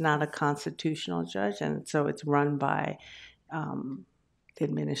 It's not a constitutional judge, and so it's run by the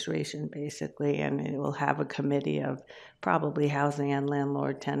administration basically, and it will have a committee of probably housing and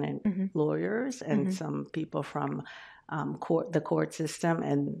landlord tenant lawyers and some people from the court system,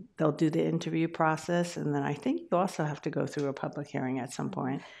 and they'll do the interview process, and then I think you also have to go through a public hearing at some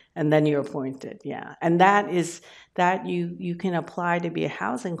point, and then you're appointed. Yeah, and that you can apply to be a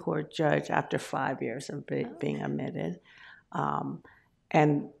housing court judge after 5 years of being admitted,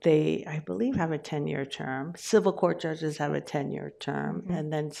 and they, I believe, have a 10-year term. Civil court judges have a 10-year term,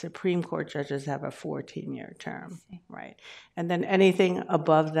 and then Supreme Court judges have a 14-year term, right? And then anything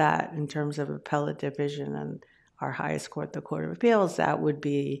above that in terms of appellate division and our highest court, the Court of Appeals, that would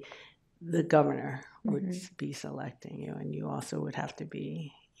be the governor would be selecting you, and you also would have to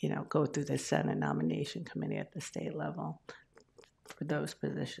be, go through the Senate nomination committee at the state level for those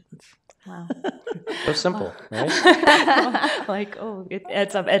positions. Wow. So simple, right? It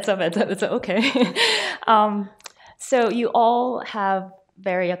adds up. It's okay. So you all have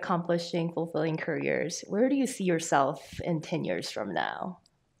very accomplishing, fulfilling careers. Where do you see yourself in 10 years from now?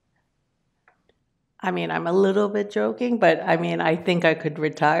 I mean, I'm a little bit joking, but I mean, I think I could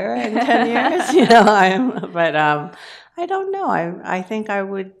retire in 10 years, but I don't know. I think I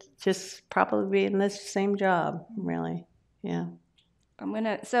would just probably be in this same job, really. Yeah.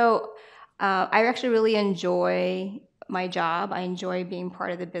 I actually really enjoy my job. I enjoy being part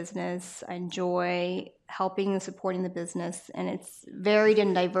of the business. I enjoy helping and supporting the business, and it's varied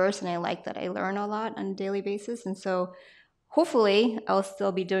and diverse, and I like that I learn a lot on a daily basis. And so hopefully I'll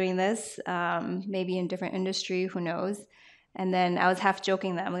still be doing this, maybe in a different industry, who knows. And then I was half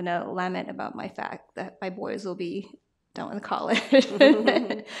joking that I'm going to lament about my fact that my boys will be done with college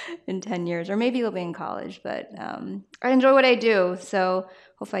in 10 years, or maybe they'll be in college, but I enjoy what I do, so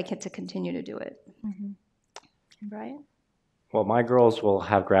hopefully I get to continue to do it. Brian? Well, my girls will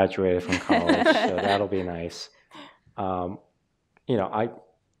have graduated from college, so that'll be nice.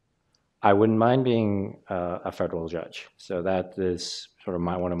 I wouldn't mind being a federal judge. So that is sort of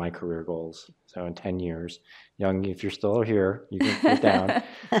one of my career goals. So in 10 years, if you're still here, you can put down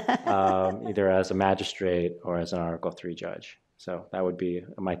either as a magistrate or as an Article III judge. So that would be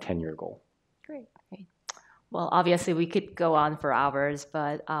my 10-year goal. Great. Well, obviously we could go on for hours,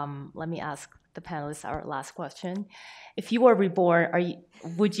 but let me ask the panelists our last question. If you were reborn,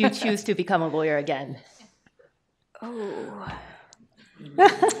 would you choose to become a lawyer again? Oh.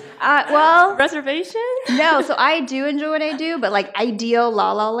 Reservation? No, so I do enjoy what I do, but ideal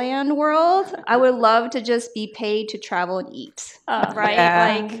La La Land world, I would love to just be paid to travel and eat,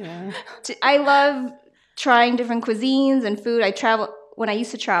 right? Yeah. I love trying different cuisines and food. When I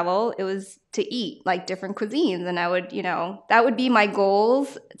used to travel, it was to eat like different cuisines, and I would, that would be my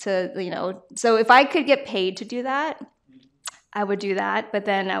goals to, so if I could get paid to do that, I would do that, but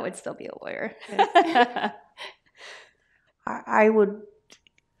then I would still be a lawyer. I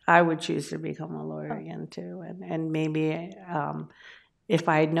would choose to become a lawyer again too, and maybe if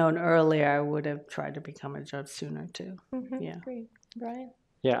I had known earlier, I would have tried to become a judge sooner too. Yeah. Great. Brian?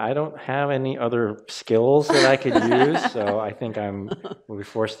 Yeah, I don't have any other skills that I could use, so I think will be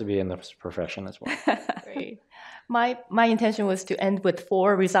forced to be in this profession as well. Great. My intention was to end with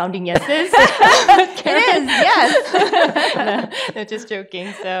 4 resounding yeses. It is, yes. No, just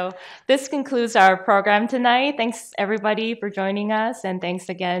joking. So this concludes our program tonight. Thanks everybody for joining us, and thanks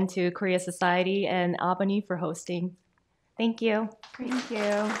again to Korea Society and AABANY for hosting. Thank you. Thank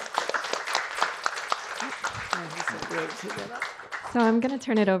you. So I'm going to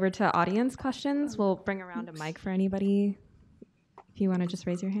turn it over to audience questions. We'll bring around a mic for anybody. If you want to just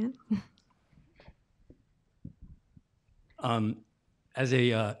raise your hand. As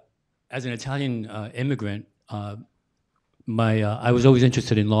an Italian immigrant, I was always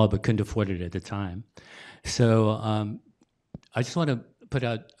interested in law but couldn't afford it at the time. So I just want to put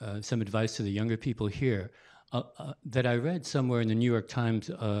out some advice to the younger people here that I read somewhere in the New York Times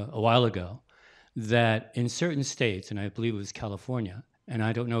a while ago, that in certain states, and I believe it was California, and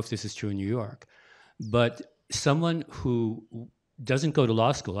I don't know if this is true in New York, but someone who doesn't go to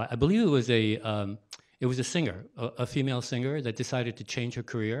law school, I believe it was a singer, a female singer that decided to change her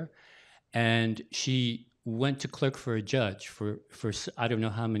career, and she went to clerk for a judge for I don't know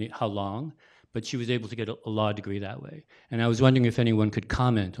how long, but she was able to get a law degree that way. And I was wondering if anyone could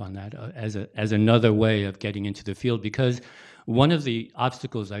comment on that as another way of getting into the field, because one of the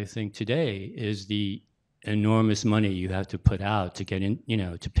obstacles I think today is the enormous money you have to put out to get in,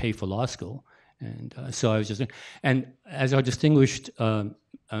 to pay for law school. And so I was just, and as our distinguished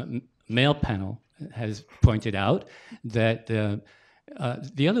male panel has pointed out, that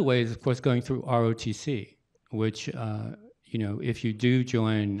the other way is, of course, going through ROTC, which, if you do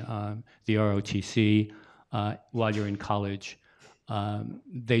join the ROTC while you're in college,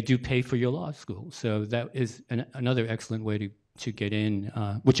 they do pay for your law school. So that is another excellent way to get in,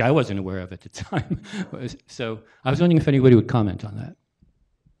 which I wasn't aware of at the time. So I was wondering if anybody would comment on that.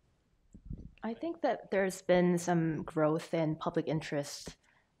 I think that there's been some growth in public interest,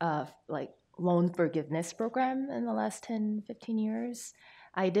 like loan forgiveness program in the last 10, 15 years.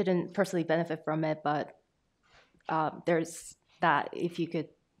 I didn't personally benefit from it, but there's that if you could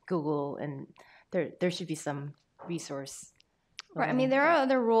Google, and there should be some resource. Right. I mean, there are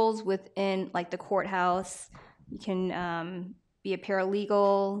other roles within, like the courthouse. You can be a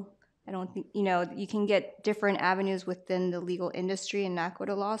paralegal. I don't think, you can get different avenues within the legal industry and not go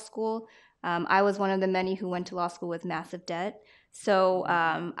to law school. I was one of the many who went to law school with massive debt. So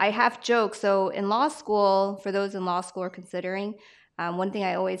I have joked. So in law school, for those in law school or considering, one thing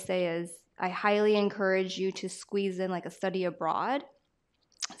I always say is I highly encourage you to squeeze in like a study abroad.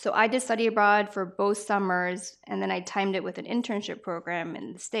 So I did study abroad for both summers, and then I timed it with an internship program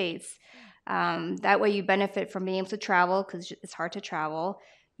in the States. That way you benefit from being able to travel, because it's hard to travel.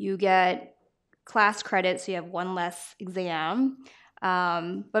 You get class credit, so you have one less exam.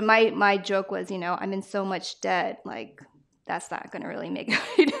 But my joke was, I'm in so much debt, like that's not going to really make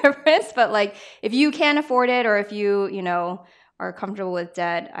a difference. But like if you can't afford it, or if you, are comfortable with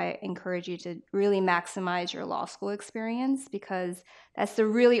debt, I encourage you to really maximize your law school experience, because that's the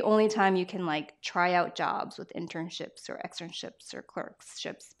really only time you can like try out jobs with internships or externships or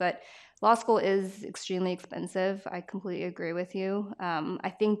clerkships. But law school is extremely expensive. I completely agree with you.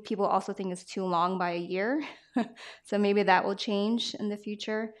 I think people also think it's too long by a year. So maybe that will change in the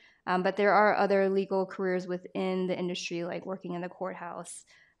future. But there are other legal careers within the industry, like working in the courthouse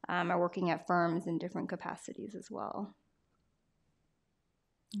or working at firms in different capacities as well.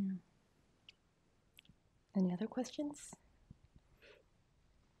 Yeah. Any other questions?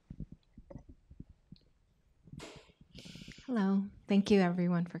 Hello. Thank you,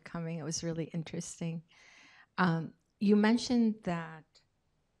 everyone, for coming. It was really interesting. You mentioned that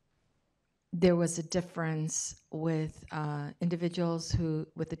there was a difference with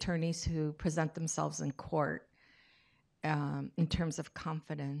with attorneys who present themselves in court in terms of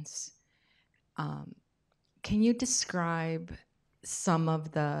confidence. Can you describe some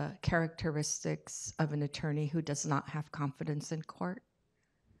of the characteristics of an attorney who does not have confidence in court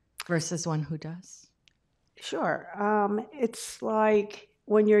versus one who does? Sure. It's like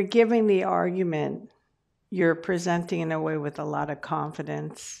when you're giving the argument, you're presenting in a way with a lot of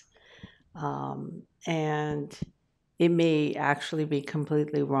confidence. And, it may actually be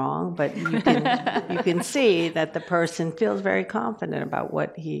completely wrong, but you can see that the person feels very confident about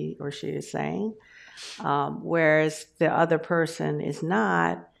what he or she is saying, whereas the other person is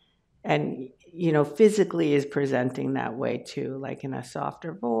not, and physically is presenting that way too, like in a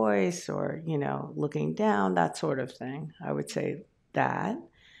softer voice or looking down, that sort of thing. I would say that,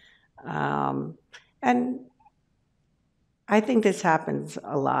 and I think this happens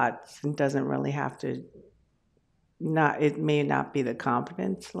a lot. It doesn't really have to. It may not be the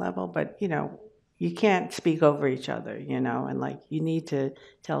confidence level, but you can't speak over each other, and like you need to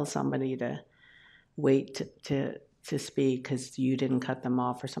tell somebody to wait to speak because you didn't cut them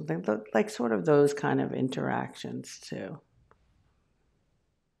off or something, like sort of those kind of interactions too.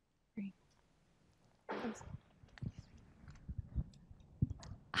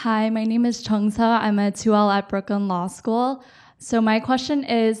 Hi, my name is Chungsa. I'm a 2L at Brooklyn Law School. So my question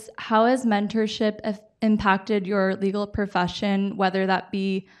is, how has mentorship impacted your legal profession, whether that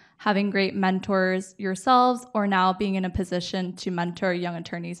be having great mentors yourselves or now being in a position to mentor young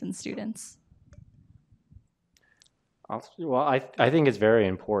attorneys and students? Well, I think it's very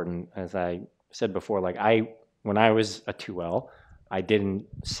important, as I said before, like when I was a 2L, I didn't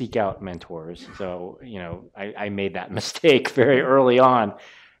seek out mentors. So, I made that mistake very early on.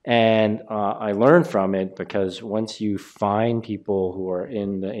 And I learned from it because once you find people who are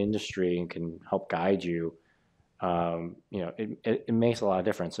in the industry and can help guide you, it makes a lot of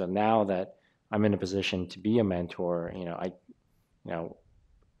difference. So now that I'm in a position to be a mentor,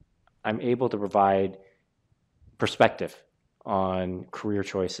 I'm able to provide perspective on career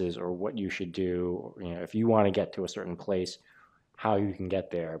choices or what you should do. If you want to get to a certain place, how you can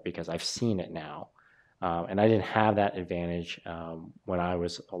get there, because I've seen it now. And I didn't have that advantage when I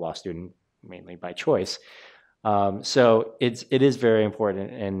was a law student, mainly by choice. So it is very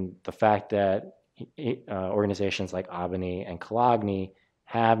important. And the fact that organizations like AABANY and Cologne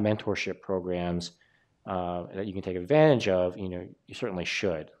have mentorship programs that you can take advantage of, you certainly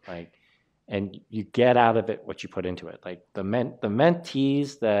should. And you get out of it what you put into it. Like the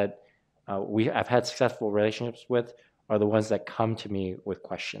mentees that I've had successful relationships with are the ones that come to me with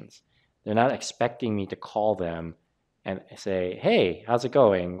questions. They're not expecting me to call them and say, "Hey, how's it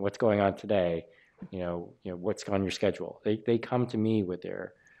going? What's going on today? What's on your schedule?" They come to me with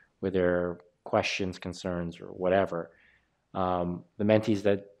their questions, concerns, or whatever. The mentees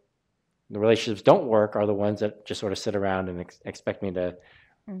that the relationships don't work are the ones that just sort of sit around and expect me to,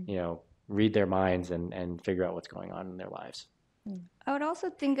 read their minds and figure out what's going on in their lives. I would also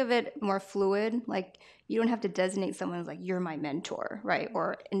think of it more fluid. Like, you don't have to designate someone as like, you're my mentor, right?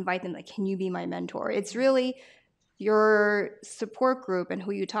 Or invite them like, can you be my mentor? It's really your support group and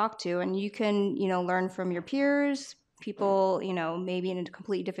who you talk to. And you can, learn from your peers, people, maybe in a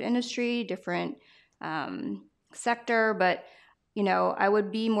completely different industry, different sector. But, I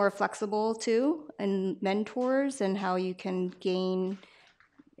would be more flexible too in mentors and how you can gain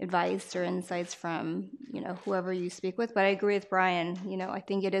advice or insights from, whoever you speak with. But I agree with Brian. I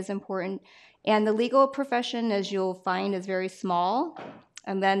think it is important. And the legal profession, as you'll find, is very small.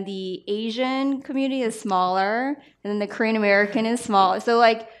 And then the Asian community is smaller. And then the Korean American is small. So,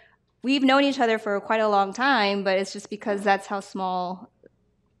 we've known each other for quite a long time, but it's just because that's how small,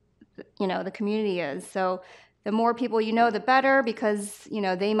 the community is. So the more people you know, the better, because,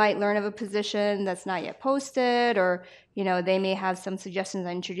 they might learn of a position that's not yet posted, or, they may have some suggestions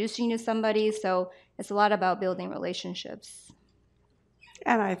on introducing you to somebody. So it's a lot about building relationships.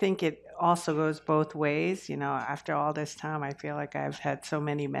 And I think it also goes both ways. After all this time, I feel like I've had so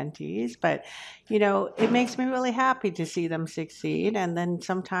many mentees, but, it makes me really happy to see them succeed. And then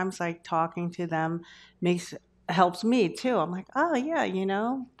sometimes talking to them helps me too. I'm like, oh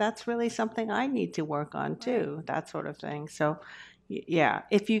yeah, that's really something I need to work on too, that sort of thing. So yeah,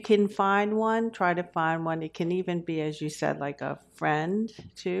 if you can find one, try to find one. It can even be, as you said, like a friend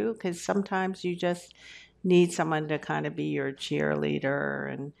too, because sometimes you just need someone to kind of be your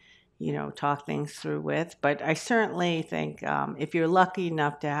cheerleader and, talk things through with. But I certainly think if you're lucky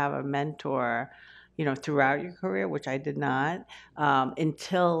enough to have a mentor, throughout your career, which I did not,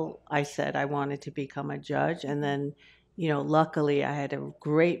 until I said I wanted to become a judge. And then, luckily I had a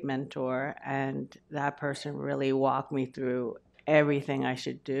great mentor, and that person really walked me through everything I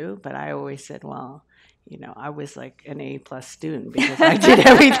should do. But I always said, well, I was like an A+ student because I did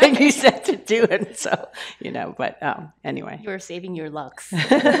everything you said to do. And so, but anyway. You were saving your lux.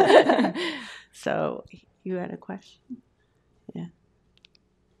 So you had a question? Yeah.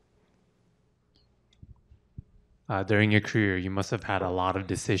 During your career, you must have had a lot of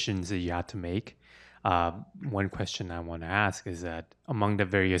decisions that you had to make. One question I want to ask is that among the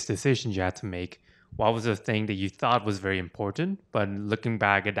various decisions you had to make, what was the thing that you thought was very important, but looking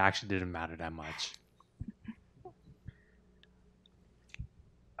back, it actually didn't matter that much?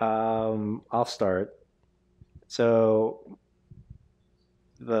 I'll start. So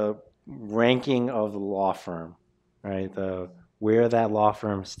the ranking of the law firm, right? Where that law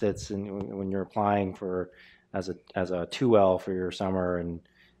firm sits in, when you're applying for as a 2L for your summer and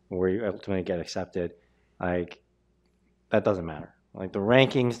where you ultimately get accepted, like that doesn't matter. Like the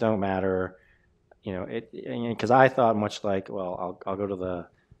rankings don't matter, because I thought much like, well, I'll go to the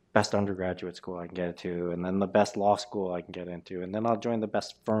best undergraduate school I can get into, and then the best law school I can get into, and then I'll join the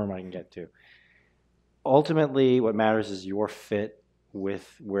best firm I can get to. Ultimately, what matters is your fit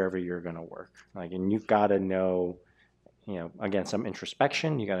with wherever you're going to work. Like, and you've got to know, again, some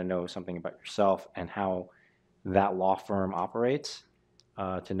introspection. You got to know something about yourself and how that law firm operates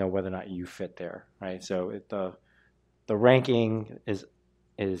to know whether or not you fit there, right? So the ranking is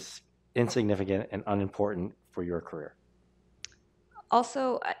insignificant and unimportant for your career.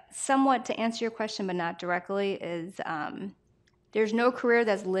 Also, somewhat to answer your question, but not directly, is there's no career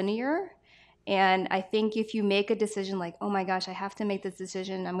that's linear. And I think if you make a decision like, oh my gosh, I have to make this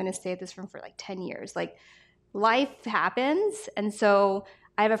decision, I'm going to stay at this firm for like 10 years. Like, life happens. And so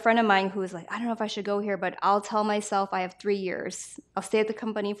I have a friend of mine who is like, I don't know if I should go here, but I'll tell myself I have 3 years. I'll stay at the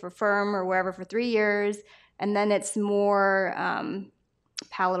company for firm or wherever for 3 years. And then it's more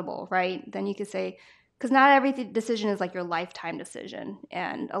palatable, right? Then you could say, because not every decision is like your lifetime decision.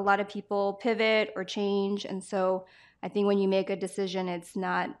 And a lot of people pivot or change. And so I think when you make a decision, it's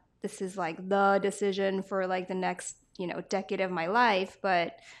not, this is like the decision for like the next, decade of my life,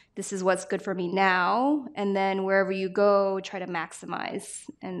 but this is what's good for me now. And then wherever you go, try to maximize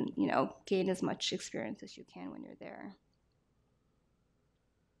and, gain as much experience as you can when you're there.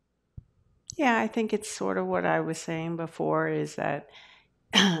 Yeah, I think it's sort of what I was saying before is that,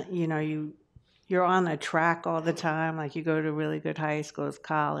 you're on a track all the time. Like you go to really good high schools,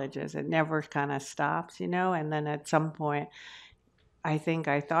 colleges, it never kind of stops, and then at some point, I think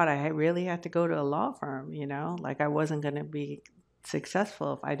I thought I really had to go to a law firm, like I wasn't going to be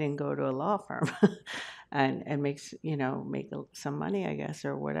successful if I didn't go to a law firm and make some money, I guess,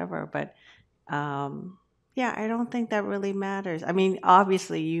 or whatever. But yeah, I don't think that really matters. I mean,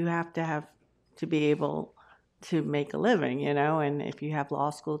 obviously you have to be able to make a living, and if you have law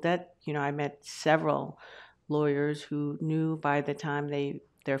school debt, I met several lawyers who knew by the time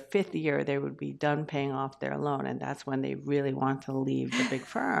their 5th year, they would be done paying off their loan, and that's when they really want to leave the big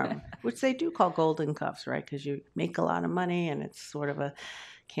firm, which they do call golden cuffs, right? Because you make a lot of money, and it's sort of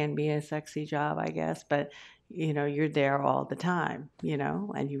can be a sexy job, I guess, but, you're there all the time,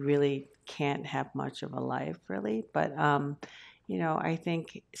 and you really can't have much of a life, really. But, I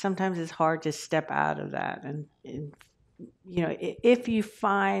think sometimes it's hard to step out of that, and if you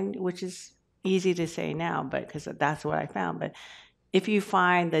find, which is easy to say now, but because that's what I found, but if you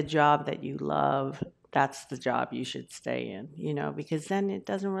find the job that you love, that's the job you should stay in, because then it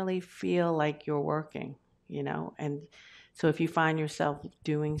doesn't really feel like you're working, and so if you find yourself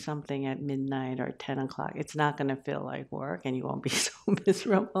doing something at midnight or 10 o'clock, it's not going to feel like work and you won't be so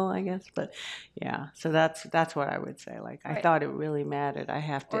miserable, I guess. But yeah, so that's what I would say. Like, I thought it really mattered. I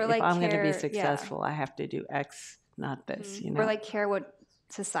have to, if I'm going to be successful, I have to do X, not this, Or like care what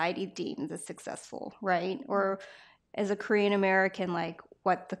society deems as successful, right? Or as a Korean American, like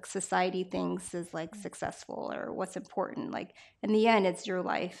what the society thinks is like successful or what's important. Like in the end, it's your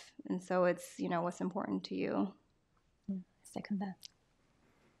life. And so it's, what's important to you. Second that.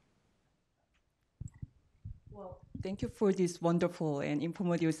 Well, thank you for this wonderful and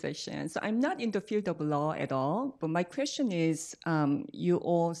informative session. So I'm not in the field of law at all, but my question is, you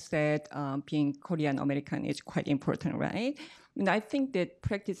all said being Korean American is quite important, right? And I think that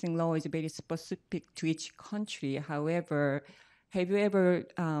practicing law is very specific to each country. However, have you ever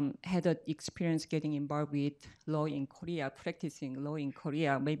had an experience getting involved with law in Korea, practicing law in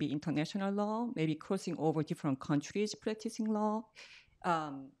Korea, maybe international law, maybe crossing over different countries practicing law?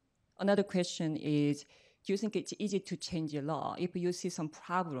 Another question is, do you think it's easy to change the law? If you see some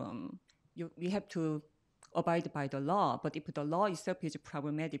problem, we have to abide by the law, but if the law itself is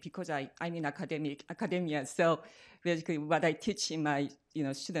problematic, because I'm in academia, so basically what I teach in my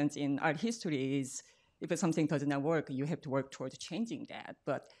students in art history is, if something does not work, you have to work towards changing that.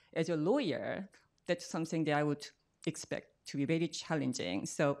 But as a lawyer, that's something that I would expect to be very challenging.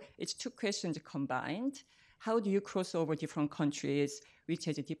 So it's two questions combined. How do you cross over different countries which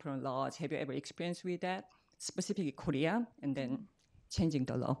has different laws? Have you ever experienced with that, specifically Korea, and then changing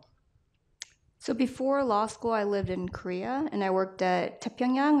the law? So before law school, I lived in Korea, and I worked at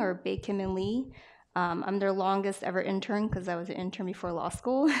Taepyeongyang or Baekhyun and Lee. I'm their longest ever intern because I was an intern before law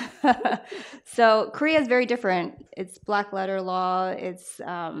school. So Korea is very different. It's black letter law. It's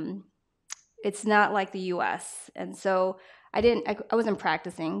not like the U.S. And so I wasn't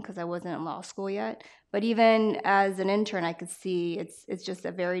practicing because I wasn't in law school yet. But even as an intern, I could see it's just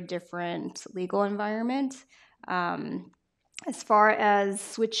a very different legal environment. As far as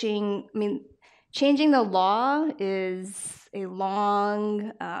switching, changing the law is a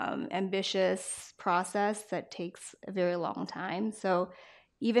long, ambitious process that takes a very long time. So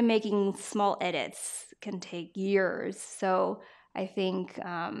even making small edits can take years. So I think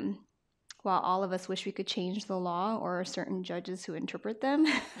while all of us wish we could change the law or certain judges who interpret them,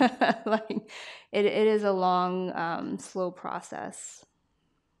 it is a long, slow process.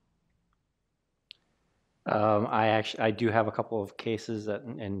 I do have a couple of cases that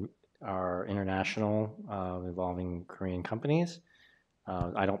are international involving Korean companies.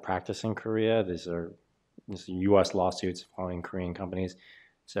 I don't practice in Korea. These are U.S. lawsuits involving Korean companies,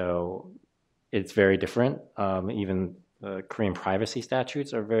 so it's very different. Even Korean privacy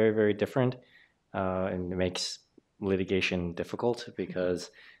statutes are very, very different, and it makes litigation difficult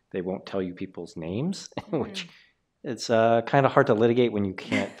because they won't tell you people's names, which it's kind of hard to litigate when you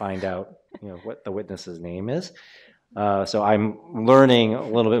can't find out what the witness's name is. So I'm learning a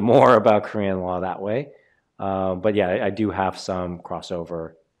little bit more about Korean law that way. But yeah, I do have some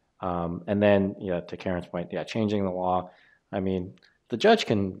crossover. And then, to Karen's point, changing the law. The judge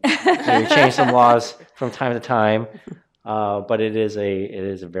can maybe change some laws from time to time, but it is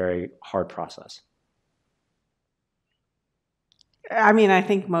a very hard process. I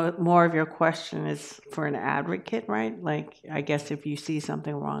think more of your question is for an advocate, right? I guess if you see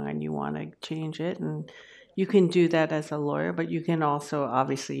something wrong and you want to change it, and you can do that as a lawyer, but you can also,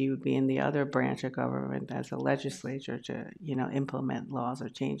 obviously, you would be in the other branch of government as a legislature to, implement laws or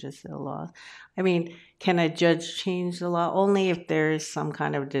changes to the laws. Can a judge change the law? Only if there is some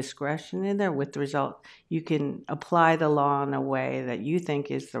kind of discretion in there with the result. You can apply the law in a way that you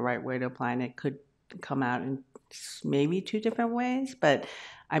think is the right way to apply, and it could come out in maybe two different ways, but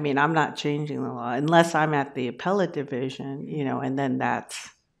I'm not changing the law unless I'm at the appellate division, and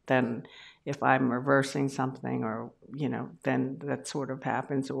then if I'm reversing something or, then that sort of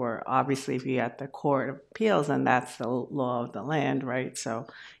happens. Or obviously if you're at the Court of Appeals, then that's the law of the land, right? So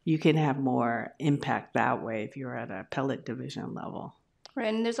you can have more impact that way if you're at an appellate division level.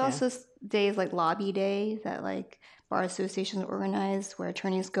 Right, and there's also days like lobby day that bar associations organize where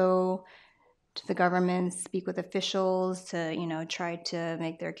attorneys go to the government, speak with officials to, try to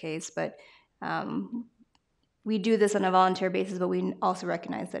make their case. But we do this on a volunteer basis, but we also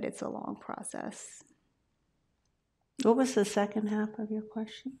recognize that it's a long process. What was the second half of your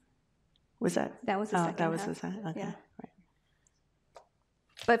question? Was that? That was the second half. That was the second, okay. Yeah. Right.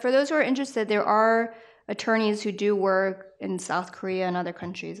 But for those who are interested, there are attorneys who do work in South Korea and other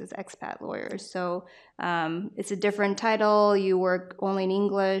countries as expat lawyers. So it's a different title. You work only in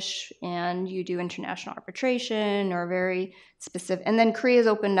English and you do international arbitration or very specific. And then Korea's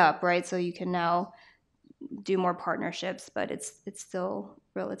opened up, right? So you can now do more partnerships, but it's still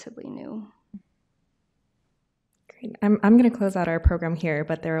relatively new. Great. I'm going to close out our program here,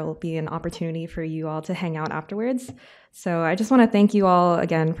 but there will be an opportunity for you all to hang out afterwards. So I just want to thank you all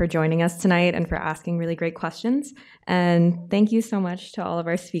again for joining us tonight and for asking really great questions. And thank you so much to all of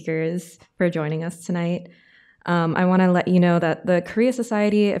our speakers for joining us tonight. I want to let you know that the Korea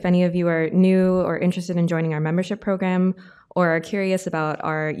Society, if any of you are new or interested in joining our membership program or are curious about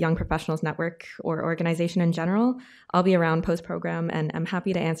our Young Professionals Network or organization in general, I'll be around post-program and I'm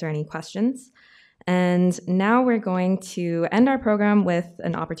happy to answer any questions. And now we're going to end our program with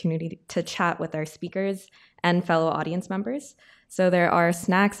an opportunity to chat with our speakers and fellow audience members. So there are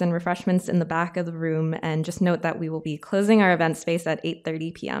snacks and refreshments in the back of the room, and just note that we will be closing our event space at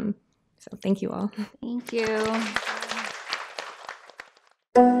 8:30 p.m. So thank you all. Thank you.